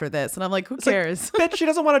job after this. And I'm like, who cares? Bitch, she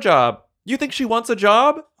doesn't want a job. You think she wants a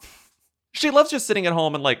job? She loves just sitting at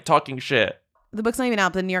home and like talking shit. The book's not even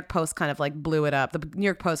out. The New York Post kind of like blew it up. The New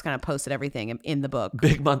York Post kind of posted everything in the book.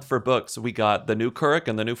 Big month for books. We got the new Couric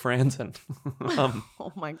and the new Franzen.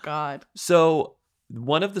 Oh my God. So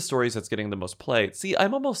one of the stories that's getting the most play. See,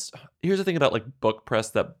 here's the thing about like book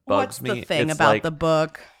press that bugs What's me. the thing It's about like, the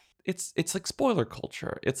book? It's like spoiler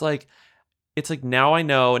culture. It's like now I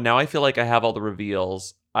know, now I feel like I have all the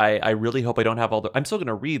reveals. I really hope I don't have I'm still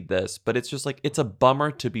gonna read this, but it's just like, it's a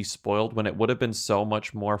bummer to be spoiled when it would have been so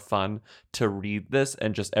much more fun to read this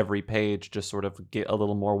and just every page just sort of get a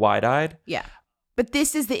little more wide-eyed. Yeah. But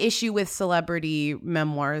this is the issue with celebrity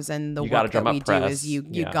memoirs and the You gotta work drum that up we do press. is you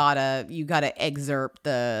Yeah. gotta excerpt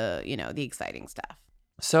the exciting stuff.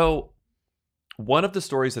 So one of the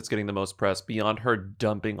stories that's getting the most press, beyond her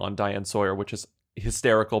dumping on Diane Sawyer, which is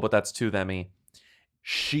hysterical, but that's too them-y.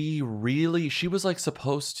 She was like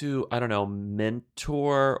supposed to, I don't know,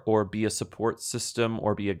 mentor or be a support system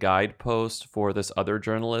or be a guidepost for this other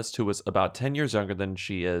journalist who was about 10 years younger than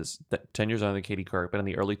she is, 10 years younger than Katie Couric, but in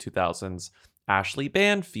the early 2000s. Ashley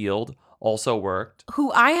Banfield also worked.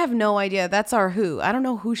 Who I have no idea. That's our who. I don't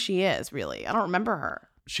know who she is, really. I don't remember her.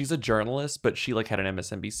 She's a journalist, but she like had an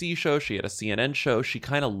MSNBC show. She had a CNN show. She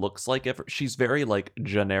kind of looks like she's very like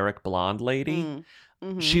generic blonde lady.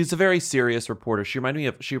 Mm-hmm. She's a very serious reporter. She reminds me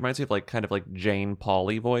of like kind of like Jane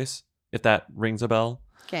Pauley voice, if that rings a bell.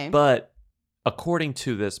 Okay. But according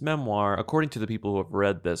to this memoir, according to the people who have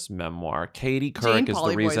read this memoir, Katie Jane Couric is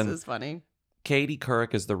Pauley the reason. voice is funny. Katie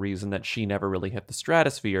Couric is the reason that she never really hit the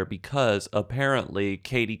stratosphere, because apparently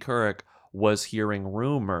Katie Couric was hearing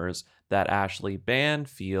rumors that Ashley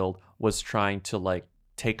Banfield was trying to like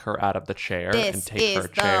take her out of the chair and This take is her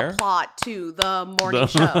chair. the plot to the morning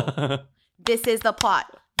show. This is the plot.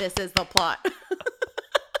 This is the plot.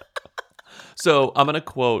 So I'm going to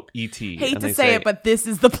quote E.T. Hate and to they say it, but this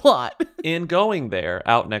is the plot. in Going There,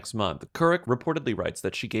 out next month, Couric reportedly writes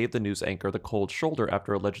that she gave the news anchor the cold shoulder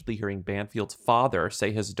after allegedly hearing Banfield's father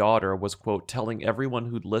say his daughter was, quote, telling everyone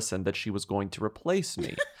who'd listened that she was going to replace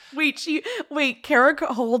me. Carrick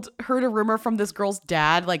heard a rumor from this girl's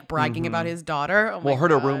dad, like bragging about his daughter. Oh my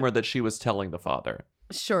Heard a God. rumor that she was telling the father.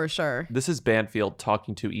 Sure. This is Banfield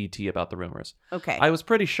talking to E.T. about the rumors. Okay. I was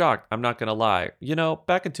pretty shocked, I'm not going to lie.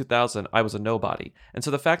 Back in 2000, I was a nobody. And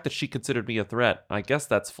so the fact that she considered me a threat, I guess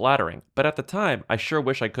that's flattering. But at the time, I sure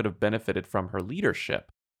wish I could have benefited from her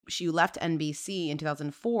leadership. She left NBC in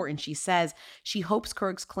 2004, and she says she hopes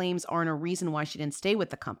Couric's claims aren't a reason why she didn't stay with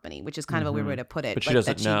the company, which is kind of a weird way to put it. But she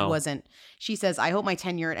doesn't know. She says, I hope my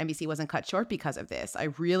tenure at NBC wasn't cut short because of this. I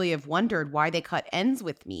really have wondered why they cut ends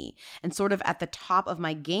with me, and sort of at the top of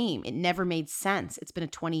my game. It never made sense. It's been a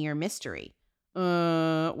 20-year mystery.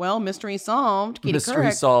 Well, mystery solved.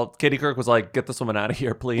 Mystery solved. Katie Couric was like, get this woman out of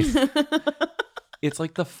here, please. It's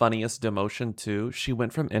like the funniest demotion, too. She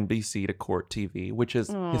went from NBC to Court TV, which is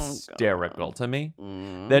hysterical to me.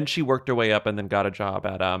 Then she worked her way up and then got a job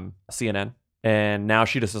at CNN. And now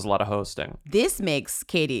she just does a lot of hosting. This makes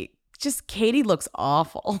Katie looks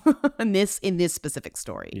awful in this specific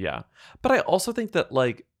story. Yeah. But I also think that,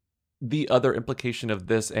 like, the other implication of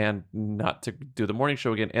this, and not to do the morning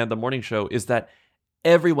show again, and the morning show, is that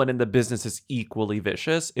everyone in the business is equally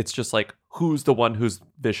vicious. It's just like, who's the one who's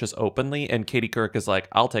vicious openly? And Katie Couric is like,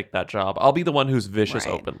 I'll take that job. I'll be the one who's vicious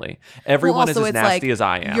Right. openly. Everyone is also, as it's nasty like, as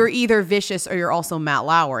I am. You're either vicious or you're also Matt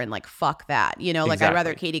Lauer, and like, fuck that. You know, like I'd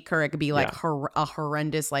rather Exactly. Katie Couric be like a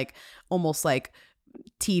horrendous, like almost like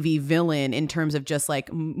TV villain in terms of just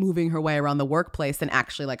like moving her way around the workplace than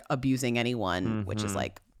actually like abusing anyone, which is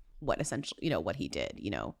like what essentially, you know, what he did, you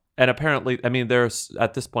know. And apparently, I mean, there's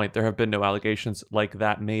at this point, there have been no allegations like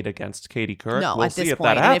that made against Katie Couric. No, We'll at this see if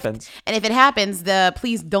point. that happens. And if it happens,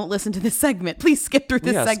 please don't listen to this segment. Please skip through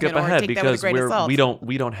this segment skip or ahead take that with a because grain of salt.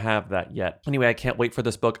 we don't have that yet. Anyway, I can't wait for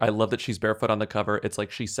this book. I love that she's barefoot on the cover. It's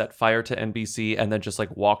like she set fire to NBC and then just like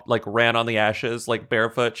ran on the ashes like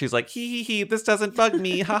barefoot. She's like, hee, this doesn't bug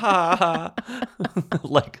me, ha ha ha.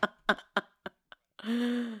 Like.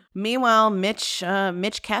 Meanwhile, Mitch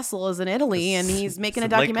Kessel is in Italy and he's making a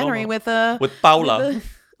It's Lake documentary Como. with Paula.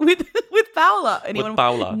 with Paula. With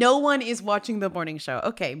Paula. No one is watching the morning show.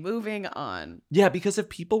 Okay, moving on. Yeah, because if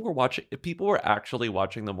people were actually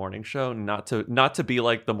watching the morning show, not to be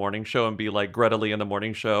like the morning show and be like Greta Lee in the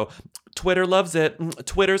morning show, Twitter loves it,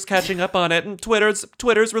 Twitter's catching up on it, and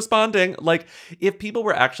Twitter's responding. Like, if people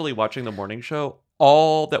were actually watching the morning show,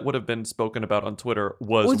 all that would have been spoken about on Twitter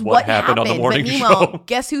was what happened on the morning but meanwhile, show.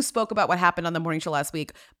 Guess who spoke about what happened on the morning show last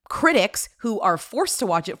week? Critics who are forced to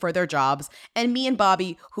watch it for their jobs, and me and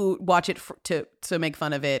Bobby who watch it to make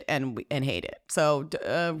fun of it and hate it. So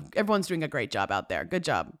everyone's doing a great job out there. Good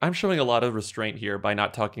job. I'm showing a lot of restraint here by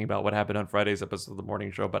not talking about what happened on Friday's episode of the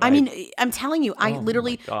morning show. But I mean, I'm telling you, I Oh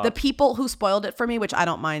literally, my God. the people who spoiled it for me, which I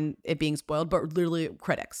don't mind it being spoiled, but literally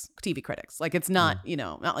critics, TV critics. Like, it's not,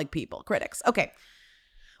 not like people, critics. Okay.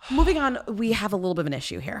 Moving on, we have a little bit of an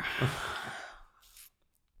issue here.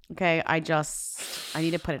 Okay, I need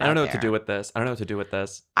to put it out I don't know there. what to do with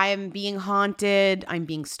this. I am being haunted. I'm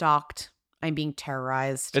being stalked. I'm being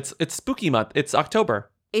terrorized. It's spooky month. It's October.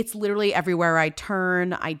 It's literally everywhere I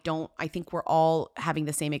turn. I think we're all having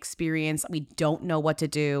the same experience. We don't know what to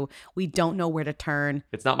do. We don't know where to turn.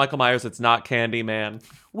 It's not Michael Myers. It's not Candyman.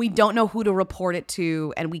 We don't know who to report it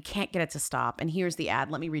to, and we can't get it to stop. And here's the ad.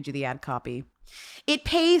 Let me read you the ad copy. It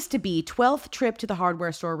pays to be 12th trip to the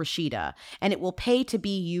hardware store Rashida, and it will pay to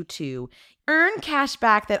be you too. Earn cash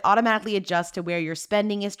back that automatically adjusts to where your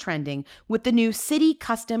spending is trending with the new City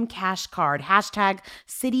Custom Cash Card,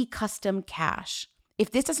 #City Custom Cash.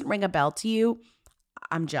 If this doesn't ring a bell to you,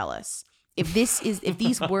 I'm jealous. If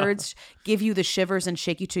these words give you the shivers and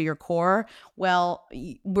shake you to your core, well,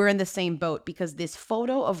 we're in the same boat, because this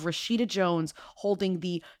photo of Rashida Jones holding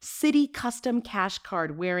the City Custom Cash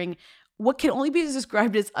Card, wearing what can only be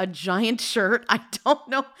described as a giant shirt. I don't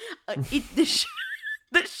know.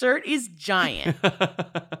 The shirt is giant.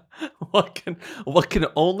 What can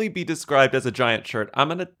only be described as a giant shirt? I'm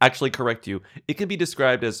gonna actually correct you. It can be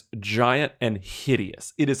described as giant and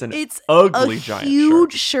hideous. It is It's ugly a giant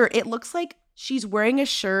huge shirt. shirt. It looks like she's wearing a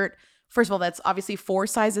shirt. First of all, that's obviously 4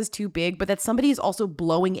 sizes too big, but that somebody is also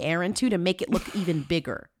blowing air into to make it look even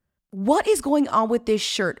bigger. What is going on with this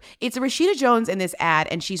shirt? It's Rashida Jones in this ad,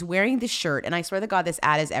 and she's wearing this shirt, and I swear to God, this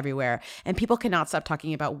ad is everywhere, and people cannot stop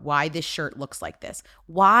talking about why this shirt looks like this.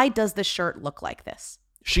 Why does the shirt look like this?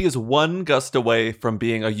 She is one gust away from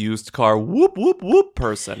being a used car whoop whoop whoop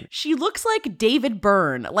person. She looks like David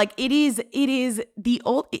Byrne. Like, is it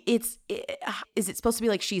supposed to be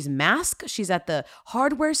like she's masked? She's at the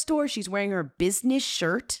hardware store. She's wearing her business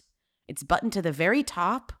shirt. It's buttoned to the very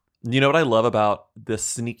top. You know what I love about the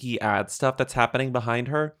sneaky ad stuff that's happening behind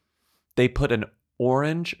her? They put an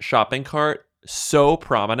orange shopping cart so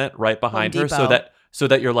prominent right behind her so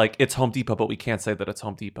that you're like, it's Home Depot, but we can't say that it's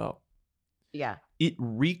Home Depot. Yeah. It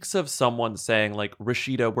reeks of someone saying, like,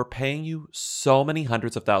 Rashida, we're paying you so many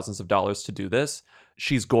hundreds of thousands of dollars to do this.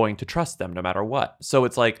 She's going to trust them no matter what. So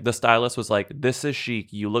it's like the stylist was like, this is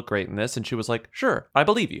chic. You look great in this. And she was like, sure, I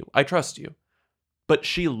believe you. I trust you. But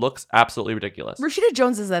she looks absolutely ridiculous. Rashida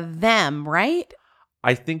Jones is a them, right?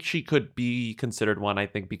 I think she could be considered one, I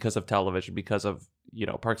think, because of television, because of,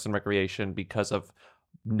 Parks and Recreation, because of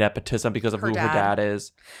nepotism, because of who her dad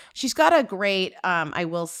is. She's got a great, I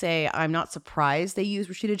will say, I'm not surprised they use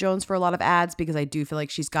Rashida Jones for a lot of ads, because I do feel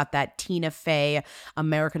like she's got that Tina Fey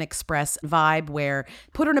American Express vibe where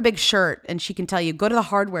put her in a big shirt and she can tell you, go to the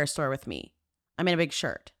hardware store with me. I'm in a big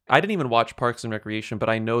shirt. I didn't even watch Parks and Recreation, but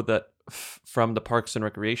I know that from the Parks and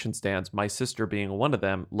Recreation stands, my sister being one of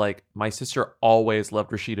them, like my sister always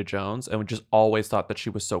loved Rashida Jones and just always thought that she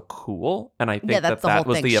was so cool. And I think that's the whole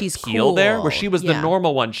was thing. the She's appeal there, where cool. she was Yeah. the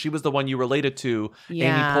normal one. She was the one you related to.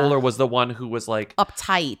 Yeah. Amy Poehler was the one who was like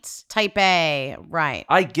uptight, type A, right.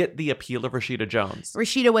 I get the appeal of Rashida Jones.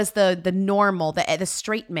 Rashida was the normal, the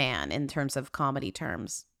straight man in terms of comedy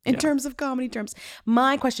terms.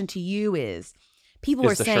 My question to you is, people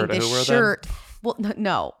were saying this shirt. Well,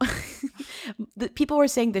 no. People were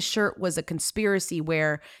saying the shirt was a conspiracy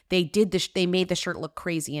where they made the shirt look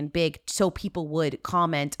crazy and big, so people would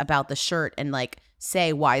comment about the shirt and like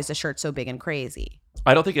say, "Why is the shirt so big and crazy?"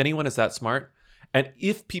 I don't think anyone is that smart. And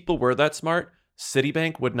if people were that smart,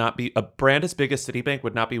 Citibank would not be, a brand as big as Citibank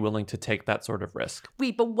would not be willing to take that sort of risk.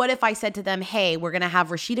 Wait, but what if I said to them, "Hey, we're going to have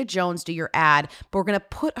Rashida Jones do your ad, but we're going to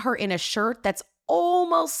put her in a shirt that's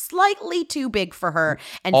almost slightly too big for her."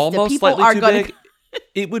 And Almost the people slightly are too going big?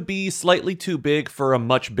 It would be slightly too big for a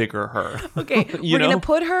much bigger her. Okay, we're going to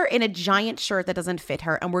put her in a giant shirt that doesn't fit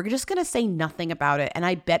her, and we're just going to say nothing about it, and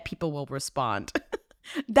I bet people will respond.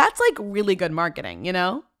 That's like really good marketing, you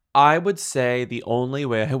know? I would say the only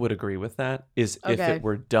way I would agree with that is if it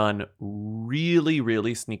were done really,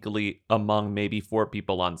 really sneakily among maybe 4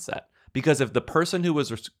 people on set. Because if the person who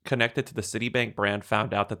was connected to the Citibank brand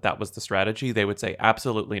found out that that was the strategy, they would say,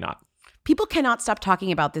 absolutely not. People cannot stop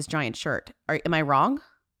talking about this giant shirt. Am I wrong?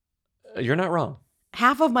 You're not wrong.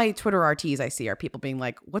 Half of my Twitter RTs I see are people being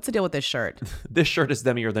like, "What's the deal with this shirt?" This shirt is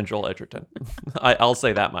demier than Joel Edgerton. I'll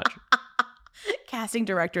say that much. Casting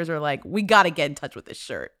directors are like, "We got to get in touch with this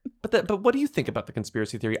shirt." But what do you think about the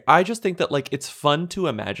conspiracy theory? I just think that like it's fun to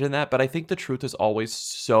imagine that, but I think the truth is always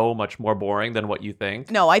so much more boring than what you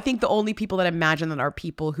think. No, I think the only people that imagine that are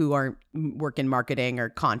people who are work in marketing or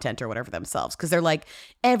content or whatever themselves, because they're like,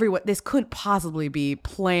 this couldn't possibly be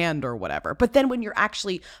planned or whatever. But then when you're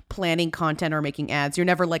actually planning content or making ads, you're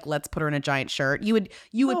never like, let's put her in a giant shirt. You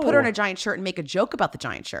would put her in a giant shirt and make a joke about the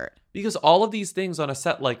giant shirt. Because all of these things on a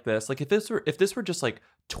set like this, like if this were just like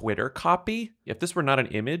Twitter copy, if this were not an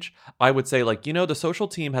image, I would say like, the social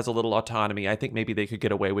team has a little autonomy. I think maybe they could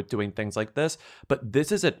get away with doing things like this, but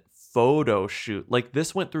this is a photo shoot. Like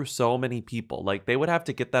this went through so many people. Like they would have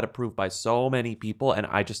to get that approved by so many people, and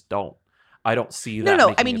I just don't. I don't see that.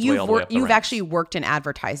 No. I mean, you've actually worked in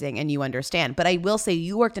advertising and you understand. But I will say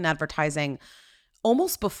you worked in advertising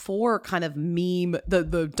almost before kind of meme,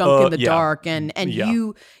 the dunk in the dark, and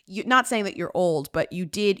you not saying that you're old, but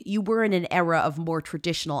you were in an era of more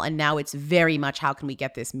traditional, and now it's very much, how can we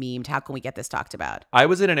get this memed? How can we get this talked about? I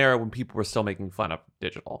was in an era when people were still making fun of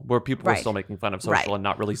digital, where people were still making fun of social and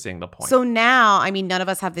not really seeing the point. So now, I mean, none of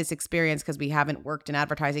us have this experience because we haven't worked in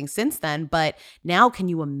advertising since then, but now can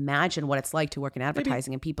you imagine what it's like to work in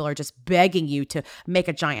advertising and people are just begging you to make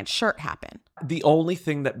a giant shirt happen? The only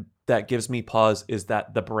thing that gives me pause is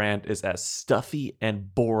that the brand is as stuffy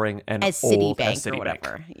and boring and as old Citibank as Citibank or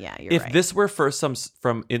whatever. Yeah, you're if right. this were from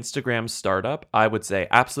Instagram's startup, I would say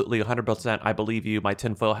absolutely 100%. I believe you. My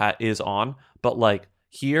tinfoil hat is on. But like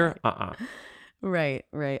here, Right.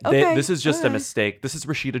 Okay. This is just a mistake. This is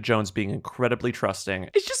Rashida Jones being incredibly trusting.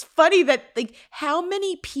 It's just funny that like how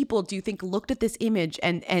many people do you think looked at this image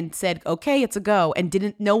and said, okay, it's a go,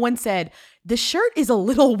 and no one said, the shirt is a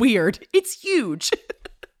little weird. It's huge.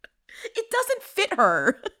 It doesn't fit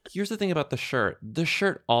her. Here's the thing about the shirt. The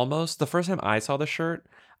shirt almost, the first time I saw the shirt,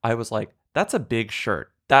 I was like, that's a big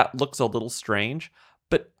shirt. That looks a little strange.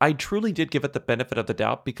 But I truly did give it the benefit of the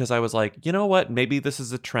doubt because I was like, you know what? Maybe this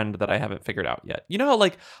is a trend that I haven't figured out yet. You know how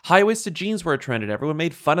like high-waisted jeans were a trend and everyone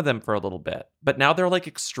made fun of them for a little bit, but now they're like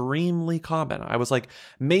extremely common. I was like,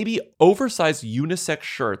 maybe oversized unisex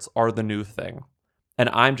shirts are the new thing, and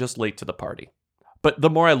I'm just late to the party. But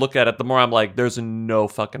the more I look at it, the more I'm like, there's no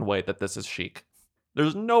fucking way that this is chic.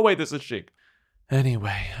 There's no way this is chic.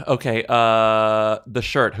 Anyway, okay, the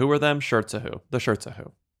shirt. Who are them? Shirts of who? The shirts of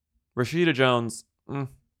who? Rashida Jones.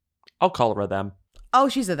 I'll call her a them. Oh,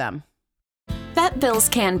 she's a them. Vet bills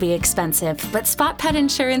can be expensive, but Spot Pet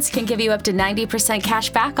Insurance can give you up to 90% cash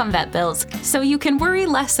back on vet bills, so you can worry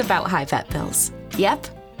less about high vet bills. Yep,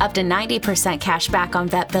 up to 90% cash back on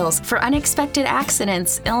vet bills for unexpected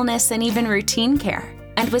accidents, illness, and even routine care.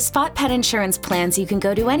 And with Spot Pet Insurance plans, you can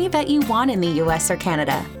go to any vet you want in the US or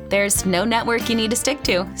Canada. There's no network you need to stick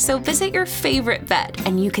to, so visit your favorite vet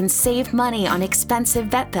and you can save money on expensive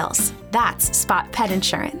vet bills. That's Spot Pet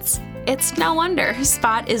Insurance. It's no wonder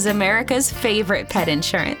Spot is America's favorite pet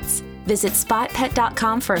insurance. Visit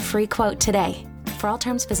spotpet.com for a free quote today. For all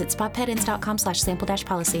terms, visit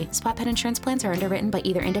spotpetins.com/sample-policy. Spot Pet Insurance plans are underwritten by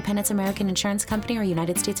either Independence American Insurance Company or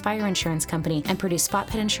United States Fire Insurance Company and produce Spot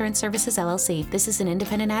Pet Insurance Services, LLC. This is an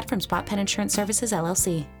independent ad from Spot Pet Insurance Services,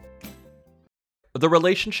 LLC. The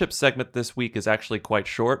relationship segment this week is actually quite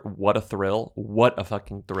short. What a thrill. What a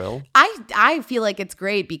fucking thrill. I feel like it's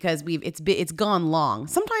great because it's gone long.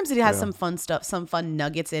 Sometimes it has some fun stuff, some fun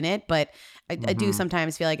nuggets in it, but I do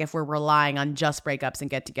sometimes feel like if we're relying on just breakups and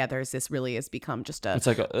get-togethers, this really has become just It's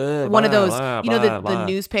like one of those, the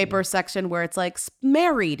newspaper section where it's like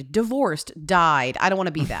married, divorced, died. I don't want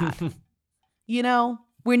to be that.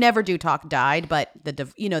 We never do talk died, but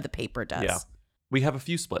the paper does. Yeah. We have a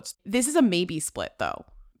few splits. This is a maybe split though,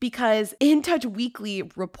 because In Touch Weekly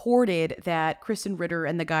reported that Kristen Ritter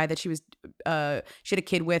and the guy that she had a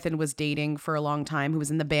kid with and was dating for a long time, who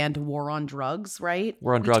was in the band War on Drugs, right?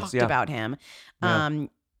 War on Drugs, talked about him. Yeah.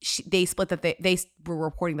 They split that they were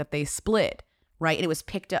reporting that they split, right? And it was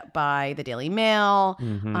picked up by the Daily Mail.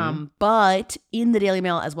 But in the Daily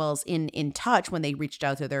Mail, as well as in Touch, when they reached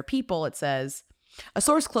out to their people, it says, a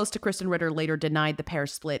source close to Kristen Ritter later denied the pair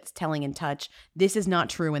split, telling In Touch, this is not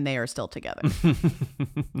true and they are still together.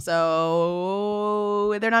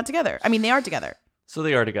 So they're not together. I mean, they are together. So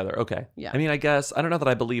they are together. Okay. Yeah. I mean, I guess, I don't know that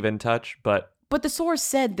I believe In Touch, but the source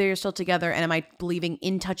said they're still together. And am I believing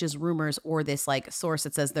In Touch's rumors or this like source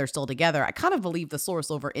that says they're still together? I kind of believe the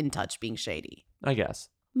source over In Touch being shady. I guess.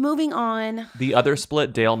 Moving on. The other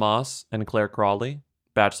split, Dale Moss and Claire Crawley,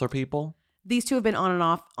 Bachelor people. These two have been on and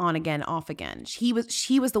off, on again, off again. He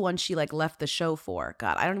was the one she like left the show for.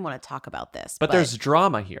 God, I don't even want to talk about this. But there's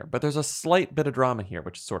drama here. But there's a slight bit of drama here,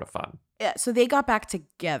 which is sort of fun. Yeah, so they got back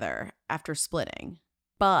together after splitting.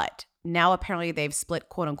 But now apparently they've split,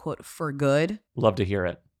 quote unquote, for good. Love to hear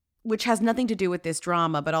it. Which has nothing to do with this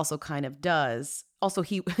drama, but also kind of does. Also,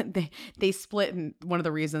 they split, and one of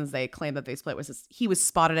the reasons they claimed that they split was he was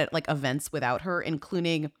spotted at like events without her,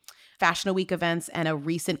 including Fashion Week events and a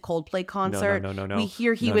recent Coldplay concert. No. We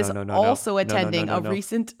hear he was also attending a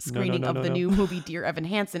recent screening of the new movie Dear Evan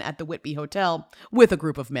Hansen at the Whitby Hotel with a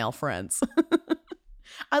group of male friends.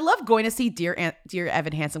 I love going to see Dear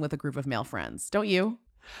Evan Hansen with a group of male friends. Don't you?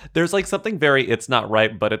 There's like something very it's not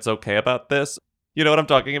right, but it's okay about this. You know what I'm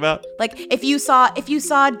talking about? Like if you saw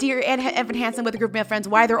Dear Evan Hansen with a group of male friends,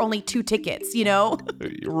 why are there only 2 tickets, you know?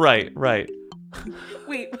 Right.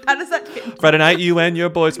 Wait, how does that fit? Friday night, you and your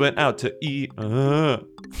boys went out to eat.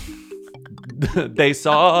 They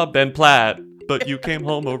saw Ben Platt, but you came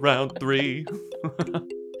home around 3.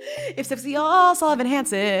 If 6 of y'all saw Evan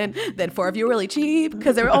Hansen, then 4 of you were really cheap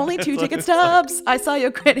because there were only 2 ticket stubs. I saw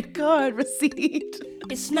your credit card receipt.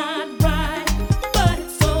 It's not right, but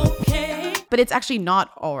it's okay. But it's actually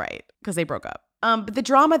not all right because they broke up. But the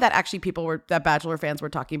drama that actually that Bachelor fans were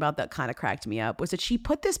talking about that kind of cracked me up was that she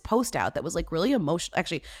put this post out that was like really emotional.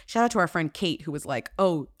 Actually, shout out to our friend Kate, who was like,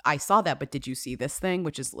 oh, I saw that, but did you see this thing?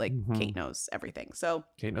 Which is like, Kate knows everything. So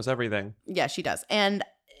Kate knows everything. Yeah, she does. And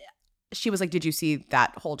she was like, did you see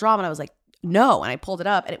that whole drama? And I was like, no. And I pulled it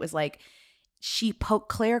up and it was like,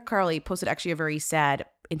 Claire Carly posted actually a very sad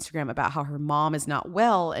Instagram about how her mom is not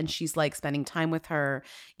well and she's like spending time with her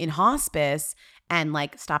in hospice and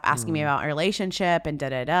like stop asking me about our relationship and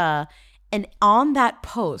da-da-da. And on that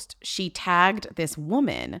post, she tagged this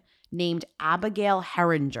woman named Abigail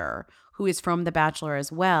Herringer, who is from The Bachelor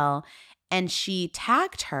as well. And she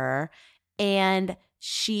tagged her and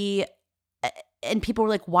people were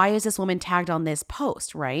like, why is this woman tagged on this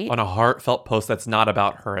post, right? On a heartfelt post that's not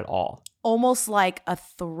about her at all. Almost like a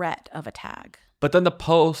threat of a tag. But then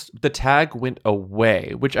the tag went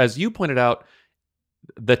away, which, as you pointed out,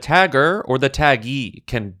 the tagger or the taggee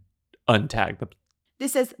can untag them.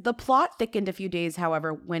 This says, the plot thickened a few days,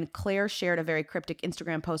 however, when Claire shared a very cryptic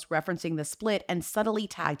Instagram post referencing the split and subtly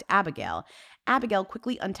tagged Abigail. Abigail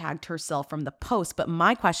quickly untagged herself from the post, but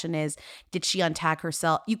my question is, did she untag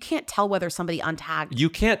herself? You can't tell whether somebody untagged. You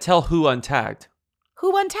can't tell who untagged.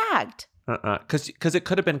 Who untagged? Because it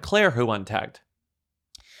could have been Claire who untagged.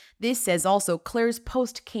 This says also Claire's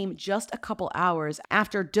post came just a couple hours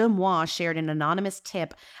after Demois shared an anonymous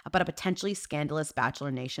tip about a potentially scandalous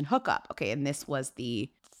Bachelor Nation hookup. Okay, and this was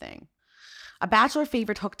the thing. A Bachelor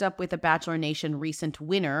favorite hooked up with a Bachelor Nation recent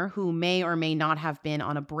winner who may or may not have been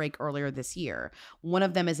on a break earlier this year. One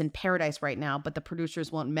of them is in paradise right now, but the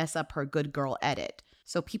producers won't mess up her good girl edit.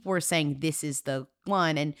 So people were saying this is the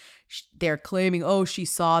one, and they're claiming, oh, she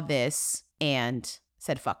saw this and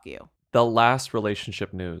said, fuck you. The last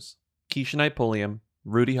relationship news. Keisha Knight Pulliam,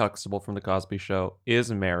 Rudy Huxtable from The Cosby Show,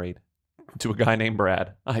 is married to a guy named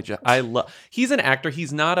Brad. He's an actor.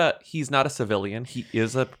 He's not a civilian. He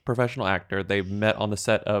is a professional actor. They met on the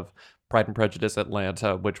set of Pride and Prejudice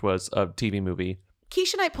Atlanta, which was a TV movie.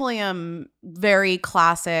 Keisha Knight Pulliam, very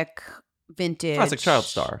classic, vintage. Classic child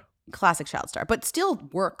star, but still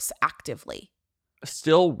works actively.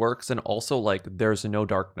 still works, and also like there's no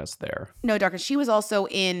darkness there. No, darkness. She was also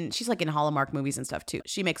she's like in Hallmark movies and stuff too.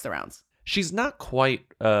 She makes the rounds. She's not quite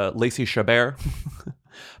Lacey Chabert,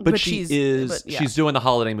 but she's doing the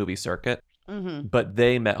holiday movie circuit. Mm-hmm. But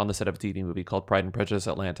they met on the set of a TV movie called Pride and Prejudice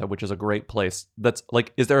Atlanta, which is a great place. That's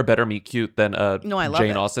like, is there a better meet cute than a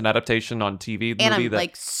Jane Austen adaptation on TV? And I'm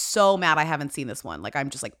like so mad I haven't seen this one. Like I'm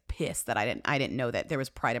just like pissed that I didn't know that there was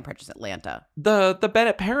Pride and Prejudice Atlanta. The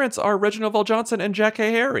Bennett parents are Reginald Johnson and Jack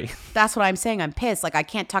K. Harry. That's what I'm saying. I'm pissed. Like I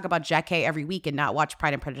can't talk about Jack K every week and not watch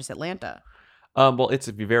Pride and Prejudice Atlanta. Well, it's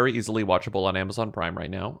very easily watchable on Amazon Prime right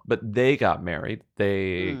now, but they got married.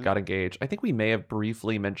 They got engaged. I think we may have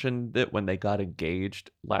briefly mentioned it when they got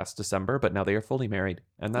engaged last December, but now they are fully married.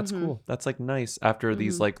 And that's cool. That's like nice after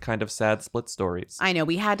these like kind of sad split stories. I know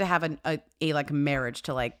we had to have a like marriage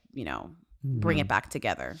to like, bring it back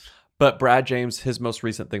together. But Brad James, his most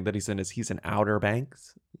recent thing that he's in is he's in Outer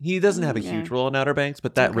Banks. He doesn't have a huge role in Outer Banks,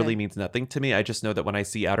 but that really means nothing to me. I just know that when I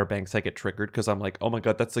see Outer Banks, I get triggered because I'm like, oh my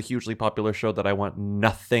God, that's a hugely popular show that I want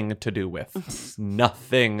nothing to do with.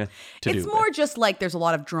 Nothing to do with. It's more just like there's a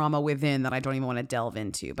lot of drama within that I don't even want to delve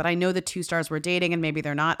into. But I know the two stars were dating and maybe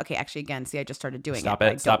they're not. Okay, actually, again, see, I just started doing Stop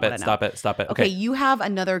it. Stop it. Okay, you have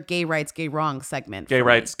another gay rights, gay wrongs segment. Gay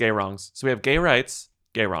rights, gay wrongs. So we have gay rights,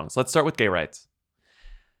 gay wrongs. Let's start with gay rights.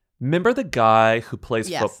 Remember the guy who plays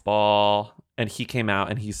football and he came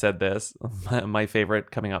out and he said this, my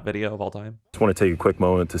favorite coming out video of all time? Just want to take a quick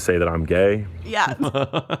moment to say that I'm gay. Yeah,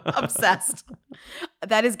 obsessed.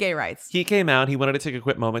 That is gay rights. He came out, he wanted to take a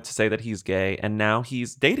quick moment to say that he's gay, and now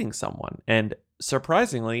he's dating someone. And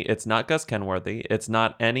surprisingly, it's not Gus Kenworthy. It's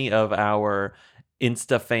not any of our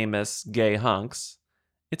Insta-famous gay hunks.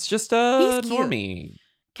 It's just a normie.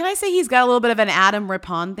 Can I say he's got a little bit of an Adam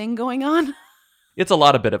Rippon thing going on? It's a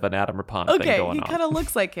lot of bit of an Adam Rippon thing going on. Okay, he kind of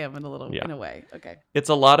looks like him in a way. Okay. It's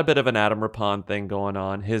a lot of bit of an Adam Rippon thing going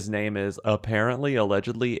on. His name is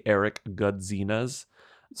allegedly Eric Gudzinas.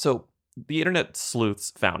 So the internet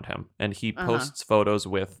sleuths found him, and he posts photos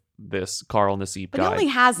with this Carl Nassib guy. But he only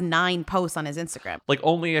has 9 posts on his Instagram. Like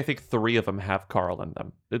only I think 3 of them have Carl in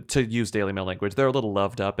them. To use Daily Mail language, they're a little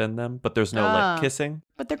loved up in them, but there's no like kissing.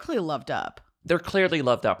 But they're clearly loved up. They're clearly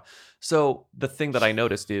loved up. So the thing that I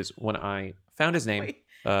noticed is when I found his name,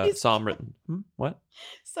 saw him written. What?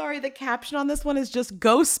 Sorry, the caption on this one is just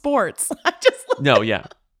 "Go Sports." No, yeah.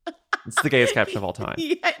 It's the gayest caption of all time.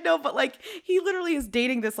 Yeah, no, but like he literally is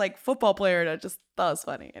dating this like football player, and I just thought it was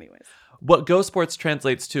funny. Anyways, what Go Sports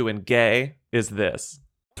translates to in gay is this.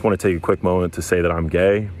 Just want to take a quick moment to say that I'm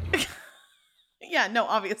gay. Yeah, no,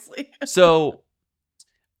 obviously. So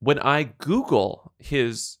when I Google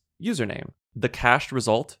his username, the cached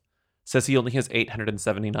result says he only has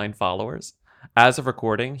 879 followers. As of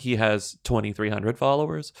recording, he has 2,300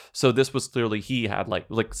 followers. So this was clearly he had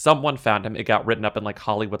like someone found him. It got written up in like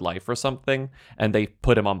Hollywood Life or something, and they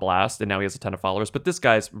put him on blast, and now he has a ton of followers. But this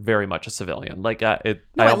guy's very much a civilian. Like I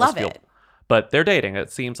love it. But they're dating.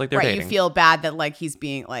 It seems like they're dating. You feel bad that like he's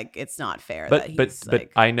being like it's not fair. But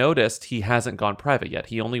I noticed he hasn't gone private yet.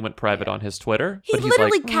 He only went private on his Twitter. He but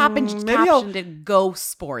literally he's like, captioned it "Go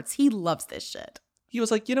Sports." He loves this shit. He was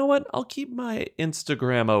like, you know what? I'll keep my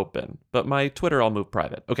Instagram open, but my Twitter I'll move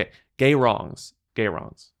private. Okay, gay wrongs. Gay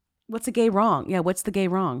wrongs. What's a gay wrong? Yeah, what's the gay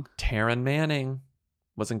wrong? Taryn Manning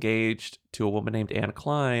was engaged to a woman named Anne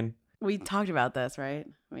Klein. We talked about this, right?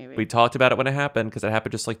 Maybe. We talked about it when it happened because it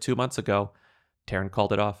happened just like 2 months ago. Taryn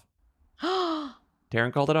called it off.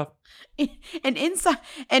 Taryn called it off. An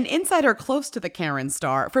insider close to the Karen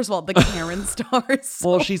star. First of all, the Karen star is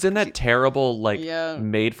so well, she's in that terrible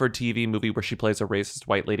made-for-TV movie where she plays a racist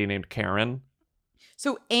white lady named Karen.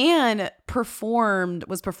 So Anne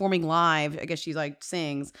was performing live. I guess she like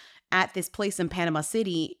sings at this place in Panama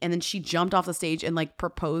City, and then she jumped off the stage and like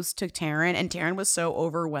proposed to Taryn, and Taryn was so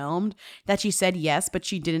overwhelmed that she said yes, but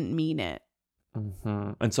she didn't mean it.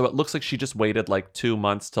 Mm-hmm. And so it looks like she just waited like 2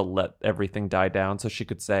 months to let everything die down so she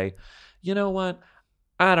could say, you know what?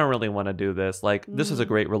 I don't really want to do this. Like, this is a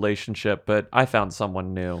great relationship, but I found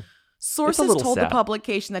someone new. Sources told the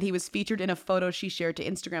publication that he was featured in a photo she shared to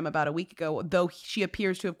Instagram about a week ago, though she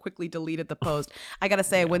appears to have quickly deleted the post. I gotta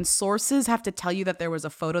say, when sources have to tell you that there was a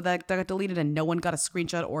photo that got deleted and no one got a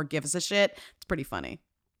screenshot or gives a shit, it's pretty funny.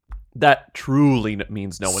 That truly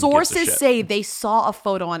means no one gives a shit. Sources say they saw a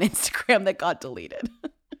photo on Instagram that got deleted.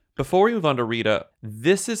 Before we move on to Rita,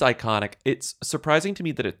 this is iconic. It's surprising to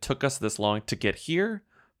me that it took us this long to get here,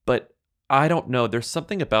 but I don't know. There's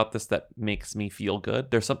something about this that makes me feel good.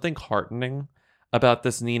 There's something heartening about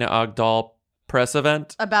this Nina Agdal press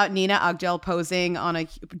event. About Nina Agdal posing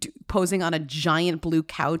on a giant blue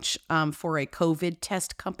couch for a COVID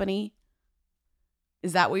test company.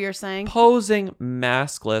 Is that what you're saying? Posing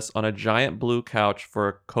maskless on a giant blue couch for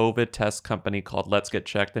a COVID test company called Let's Get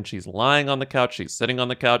Checked. And she's lying on the couch. She's sitting on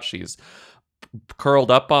the couch. She's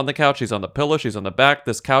curled up on the couch. She's on the pillow. She's on the back.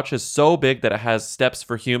 This couch is so big that it has steps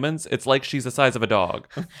for humans. It's like she's the size of a dog.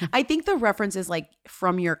 I think the reference is like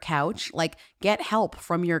from your couch, like get help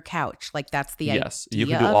from your couch. Like that's the idea. Yes, you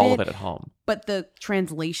can do all of it at home. But the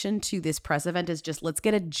translation to this press event is just let's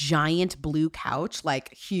get a giant blue couch,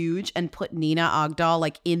 like huge, and put Nina Agdal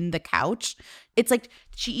like in the couch. It's like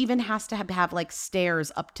she even has to have like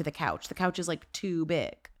stairs up to the couch. The couch is like too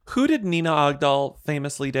big. Who did Nina Agdal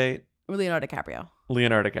famously date? Leonardo DiCaprio.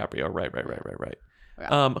 Leonardo DiCaprio. Right.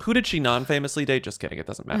 Yeah. Who did she non-famously date? Just kidding. It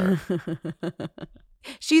doesn't matter.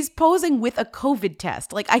 She's posing with a COVID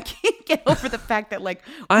test. Like, I can't get over the fact that, like,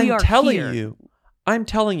 I'm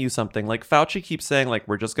telling you something. Like, Fauci keeps saying, like,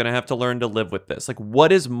 we're just going to have to learn to live with this. Like,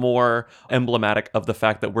 what is more emblematic of the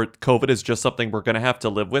fact that COVID is just something we're going to have to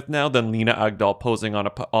live with now than Nina Agdal posing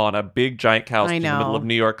on a big giant couch in the middle of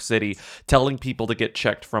New York City, telling people to get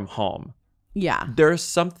checked from home? Yeah. There's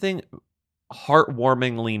something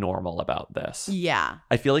heartwarmingly normal about this. Yeah.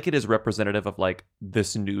 I feel like it is representative of like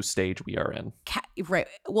this new stage we are in. Right.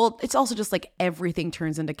 Well, it's also just like everything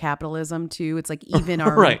turns into capitalism too. It's like even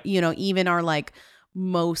our, even our like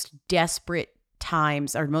most desperate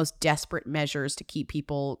times, our most desperate measures to keep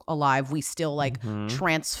people alive, we still like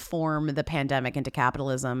transform the pandemic into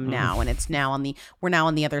capitalism now. And we're now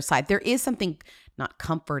on the other side. There is something not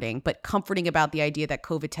comforting, but comforting about the idea that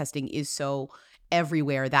COVID testing is so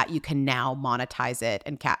everywhere that you can now monetize it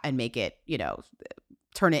and make it,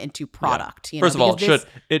 turn it into product. Yeah. First of all,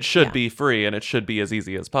 it should be free and it should be as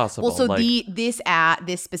easy as possible. Well, so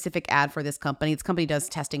this specific ad for this company does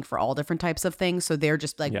testing for all different types of things. So they're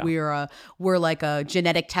just like we're like a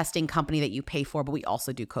genetic testing company that you pay for, but we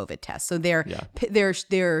also do COVID tests. So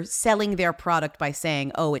they're selling their product by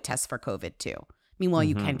saying, oh, it tests for COVID too. Meanwhile,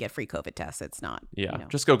 you can get free COVID tests. It's not. Yeah,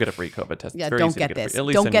 just go get a free COVID test. Yeah, don't get this.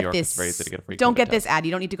 Don't get this. It's very easy to get a free don't COVID get this test. ad.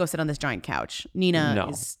 You don't need to go sit on this giant couch.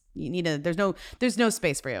 Nina there's no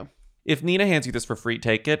space for you. If Nina hands you this for free,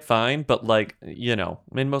 take it, fine. But like,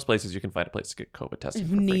 in most places you can find a place to get COVID tested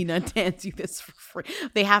for free. Nina hands you this for free.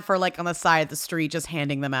 They have her like on the side of the street just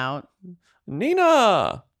handing them out.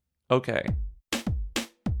 Nina! Okay.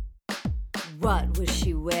 What was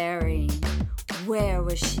she wearing? Where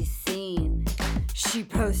was she seen? She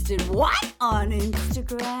posted what on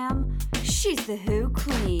Instagram? She's the Who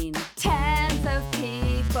Queen. Tens of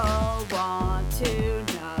people want to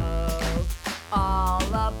know all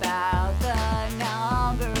about the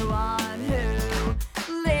number one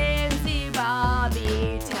Who. Lindsay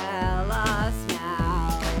Bobby, tell us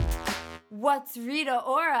now. What's Rita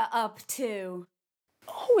Ora up to?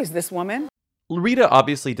 Who is this woman? Rita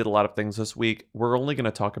obviously did a lot of things this week. We're only going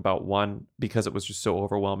to talk about one because it was just so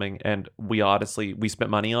overwhelming, and we spent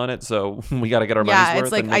money on it, so we got to get our money's worth. Yeah,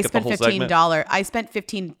 it's like and make I spent $15. I spent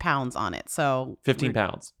 £15 on it, so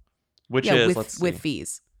 £15, which is with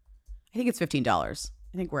fees. I think it's $15.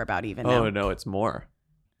 I think we're about even. Oh now. No, it's more.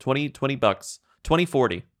 $20, $20.40.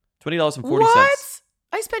 $20.40. What?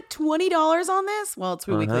 I spent $20 on this? Well, it's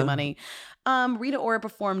weekly money. Rita Ora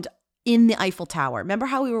performed in the Eiffel Tower. Remember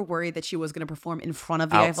how we were worried that she was going to perform in front of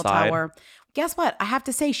the Eiffel Tower? Guess what? I have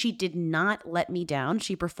to say, she did not let me down.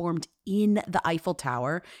 She performed in the Eiffel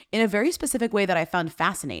Tower in a very specific way that I found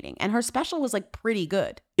fascinating. And her special was like pretty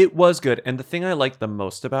good. It was good. And the thing I liked the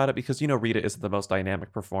most about it, because, Rita isn't the most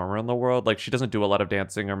dynamic performer in the world. Like, she doesn't do a lot of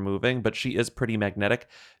dancing or moving, but she is pretty magnetic.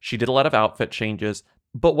 She did a lot of outfit changes.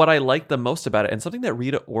 But what I liked the most about it, and something that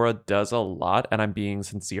Rita Ora does a lot, and I'm being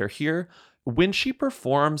sincere here, when she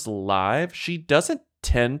performs live, she doesn't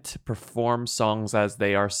tend to perform songs as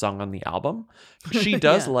they are sung on the album. She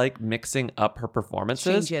does like mixing up her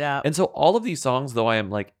performances. Change it up. And so all of these songs, though I am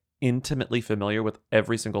like intimately familiar with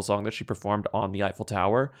every single song that she performed on the Eiffel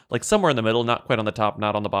Tower, like somewhere in the middle, not quite on the top,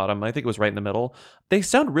 not on the bottom. I think it was right in the middle. They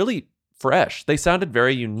sound really fresh. They sounded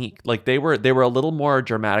very unique. Like they were a little more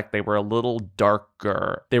dramatic. They were a little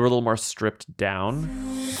darker. They were a little more stripped down.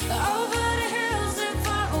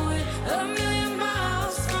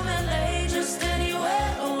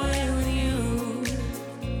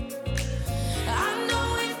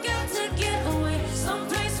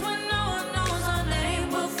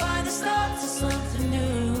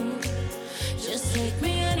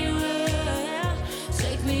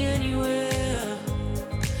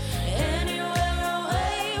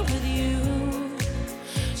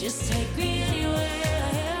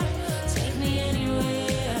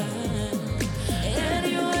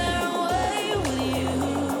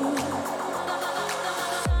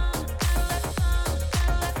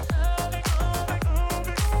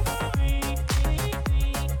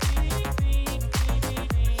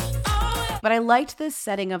 But I liked the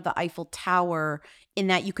setting of the Eiffel Tower in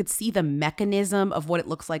that you could see the mechanism of what it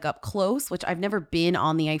looks like up close, which I've never been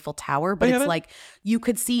on the Eiffel Tower, but it's like you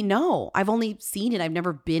could see. No, I've only seen it. I've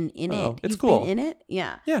never been in it. It's You've cool. been in it?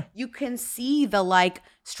 Yeah. Yeah. You can see the like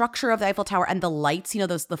structure of the Eiffel Tower and the lights,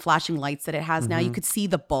 the flashing lights that it has now. You could see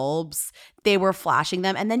the bulbs. They were flashing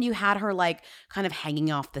them. And then you had her like kind of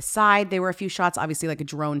hanging off the side. There were a few shots, obviously like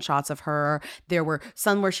drone shots of her. There were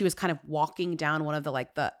some where she was kind of walking down one of the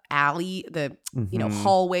like the alley, the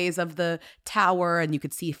hallways of the tower, and you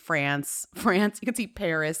could see France, you could see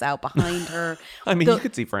Paris out behind her. I mean, you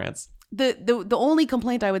could see France. The only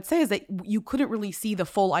complaint I would say is that you couldn't really see the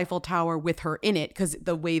full Eiffel Tower with her in it because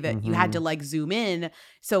the way that you had to like zoom in.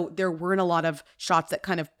 So there weren't a lot of shots that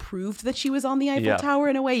kind of proved that she was on the Eiffel Tower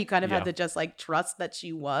in a way. You kind of had to just like trust that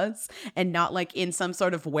she was and not like in some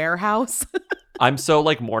sort of warehouse. I'm so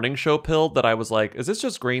like morning show pilled that I was like, is this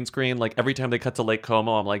just green screen? Like every time they cut to Lake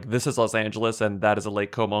Como, I'm like, this is Los Angeles and that is a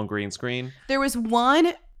Lake Como on green screen. There was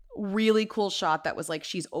one really cool shot that was like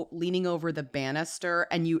she's leaning over the banister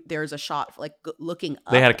and there's a shot like looking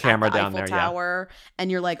up. They had a camera at the down Eiffel there, Tower, and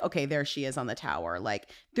you're like, okay, there she is on the tower. Like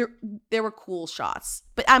there were cool shots,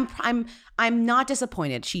 but I'm not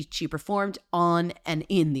disappointed. She performed on and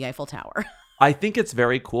in the Eiffel Tower. I think it's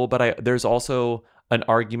very cool, but there's also an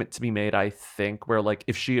argument to be made, I think, where like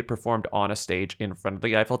if she had performed on a stage in front of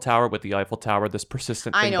the Eiffel Tower with the Eiffel Tower, this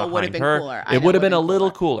persistent thing behind her, it would have been a little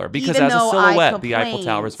cooler because as a silhouette, the Eiffel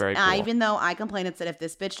Tower is very cool. Even though I complained and said, if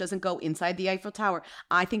this bitch doesn't go inside the Eiffel Tower,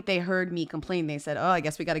 I think they heard me complain. They said, oh, I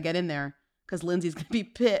guess we got to get in there because Lindsay's going to be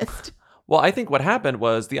pissed. Well, I think what happened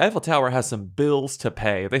was the Eiffel Tower has some bills to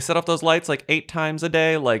pay. They set up those lights like 8 times a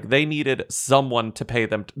day. Like they needed someone to pay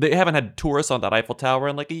them. They haven't had tourists on that Eiffel Tower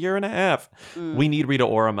in like a year and a half. We need Rita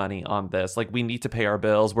Ora money on this. Like we need to pay our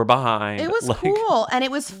bills. We're behind. It was cool. And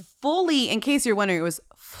it was fully, in case you're wondering, it was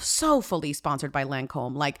so fully sponsored by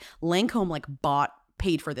Lancôme. Like Lancôme like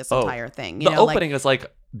paid for this entire thing. The opening is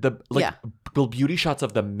like the beauty shots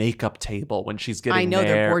of the makeup table when she's getting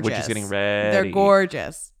they're gorgeous. When she's getting ready. They're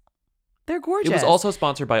gorgeous. They're gorgeous. It was also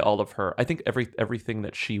sponsored by all of her. I think everything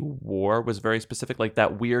that she wore was very specific. Like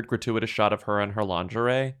that weird gratuitous shot of her in her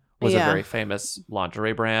lingerie was a very famous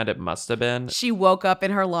lingerie brand. It must have been. She woke up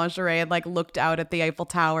in her lingerie and like looked out at the Eiffel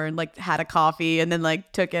Tower and like had a coffee and then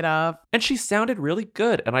like took it off. And she sounded really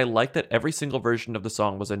good. And I like that every single version of the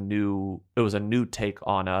song was a new take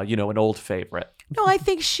on an old favorite. No, I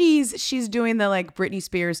think she's doing the like Britney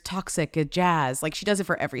Spears toxic jazz. Like she does it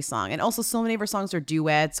for every song. And also so many of her songs are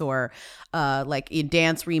duets or like in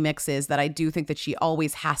dance remixes that I do think that she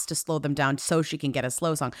always has to slow them down so she can get a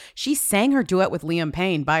slow song. She sang her duet with Liam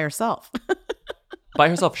Payne by herself. By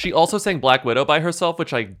herself. She also sang Black Widow by herself,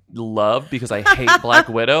 which I love because I hate Black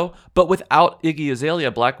Widow. But without Iggy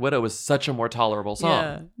Azalea, Black Widow is such a more tolerable song.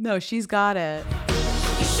 Yeah. No, she's got it.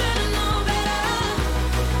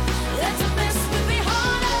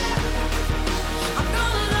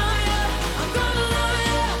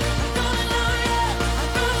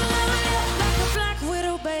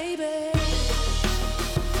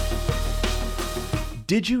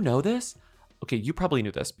 Did you know this? Okay, you probably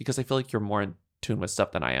knew this because I feel like you're more in tune with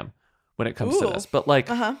stuff than I am when it comes to this. But like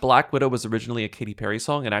Black Widow was originally a Katy Perry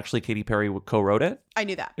song and actually Katy Perry co-wrote it. I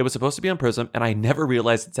knew that. It was supposed to be on Prism and I never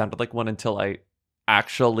realized it sounded like one until I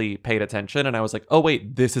actually paid attention and I was like, oh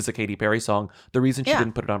wait, this is a Katy Perry song. The reason she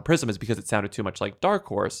didn't put it on Prism is because it sounded too much like Dark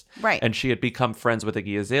Horse. Right. And she had become friends with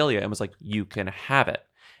Iggy Azalea and was like, you can have it.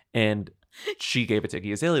 And she gave it to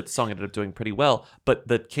Iggy Azalea. The song ended up doing pretty well. But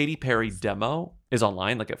the Katy Perry demo is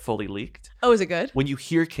online, like it fully leaked. Oh, is it good? When you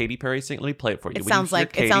hear Katy Perry sing, let me play it for you. It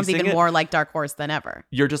sounds even more like Dark Horse than ever.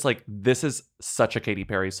 You're just like, this is such a Katy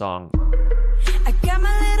Perry song. I got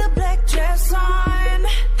my little black dress on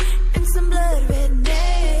and some blood red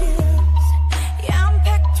nails. Yeah, I'm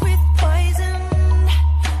packed with poison,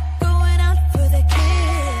 going out for the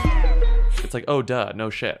kill. It's like, oh, duh, no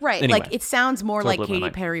shit. Right. Anyway, like it sounds more so like Katy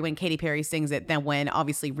Perry when Katy Perry sings it than when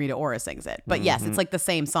obviously Rita Ora sings it. But yes, it's like the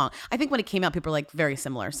same song. I think when it came out, people were like, very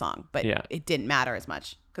similar song, but it didn't matter as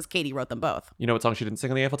much because Katy wrote them both. You know what song she didn't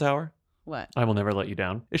sing on the Eiffel Tower? What? I Will Never Let You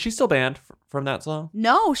Down. Is she still banned from that song?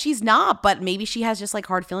 No, she's not. But maybe she has just like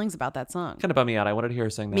hard feelings about that song. Kind of bummed me out. I wanted to hear her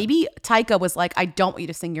sing that. Maybe Taika was like, I don't want you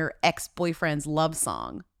to sing your ex-boyfriend's love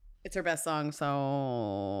song. It's her best song,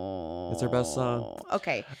 so... It's her best song.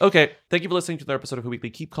 Okay. Okay. Thank you for listening to another episode of Who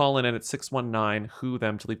Weekly. Keep calling in at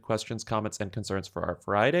 619-WHO-THEM to leave questions, comments, and concerns for our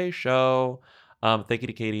Friday show. Thank you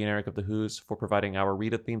to Katie and Eric of The Who's for providing our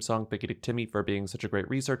Rita theme song. Thank you to Timmy for being such a great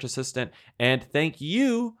research assistant. And thank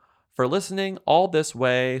you for listening all this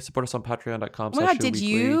way. Support us on patreon.com. Oh my God, did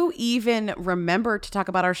you even remember to talk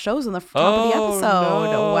about our shows on the top of the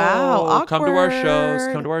episode? No. Wow, awkward. Come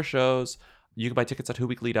to our shows. You can buy tickets at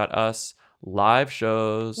whoweekly.us. Live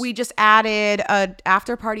shows. We just added a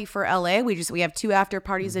after party for LA. We have 2 after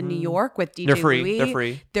parties in New York with DJ They're free. Louis. They're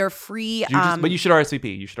They're free. free. But you should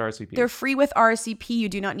RSVP. They're free with RSVP. You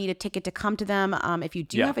do not need a ticket to come to them. If you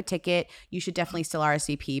do have a ticket, you should definitely still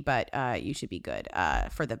RSVP, but you should be good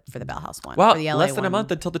for the Bell House one. Wow, for the LA less than one. a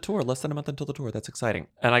month until the tour. That's exciting.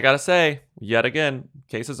 And I gotta say, yet again,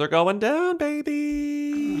 cases are going down,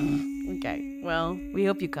 baby. Okay, well, we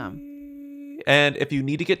hope you come. And if you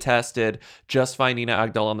need to get tested, just find Nina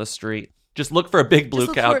Agdal on the street. Just look for a big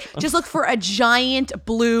blue couch. Just look for a giant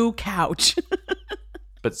blue couch.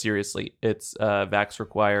 But seriously, it's vax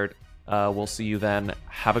required. We'll see you then.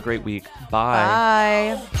 Have a great week.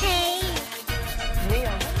 Bye. Bye.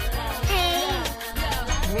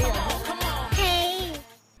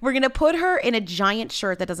 We're going to put her in a giant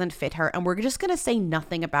shirt that doesn't fit her, and we're just going to say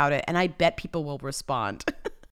nothing about it, and I bet people will respond.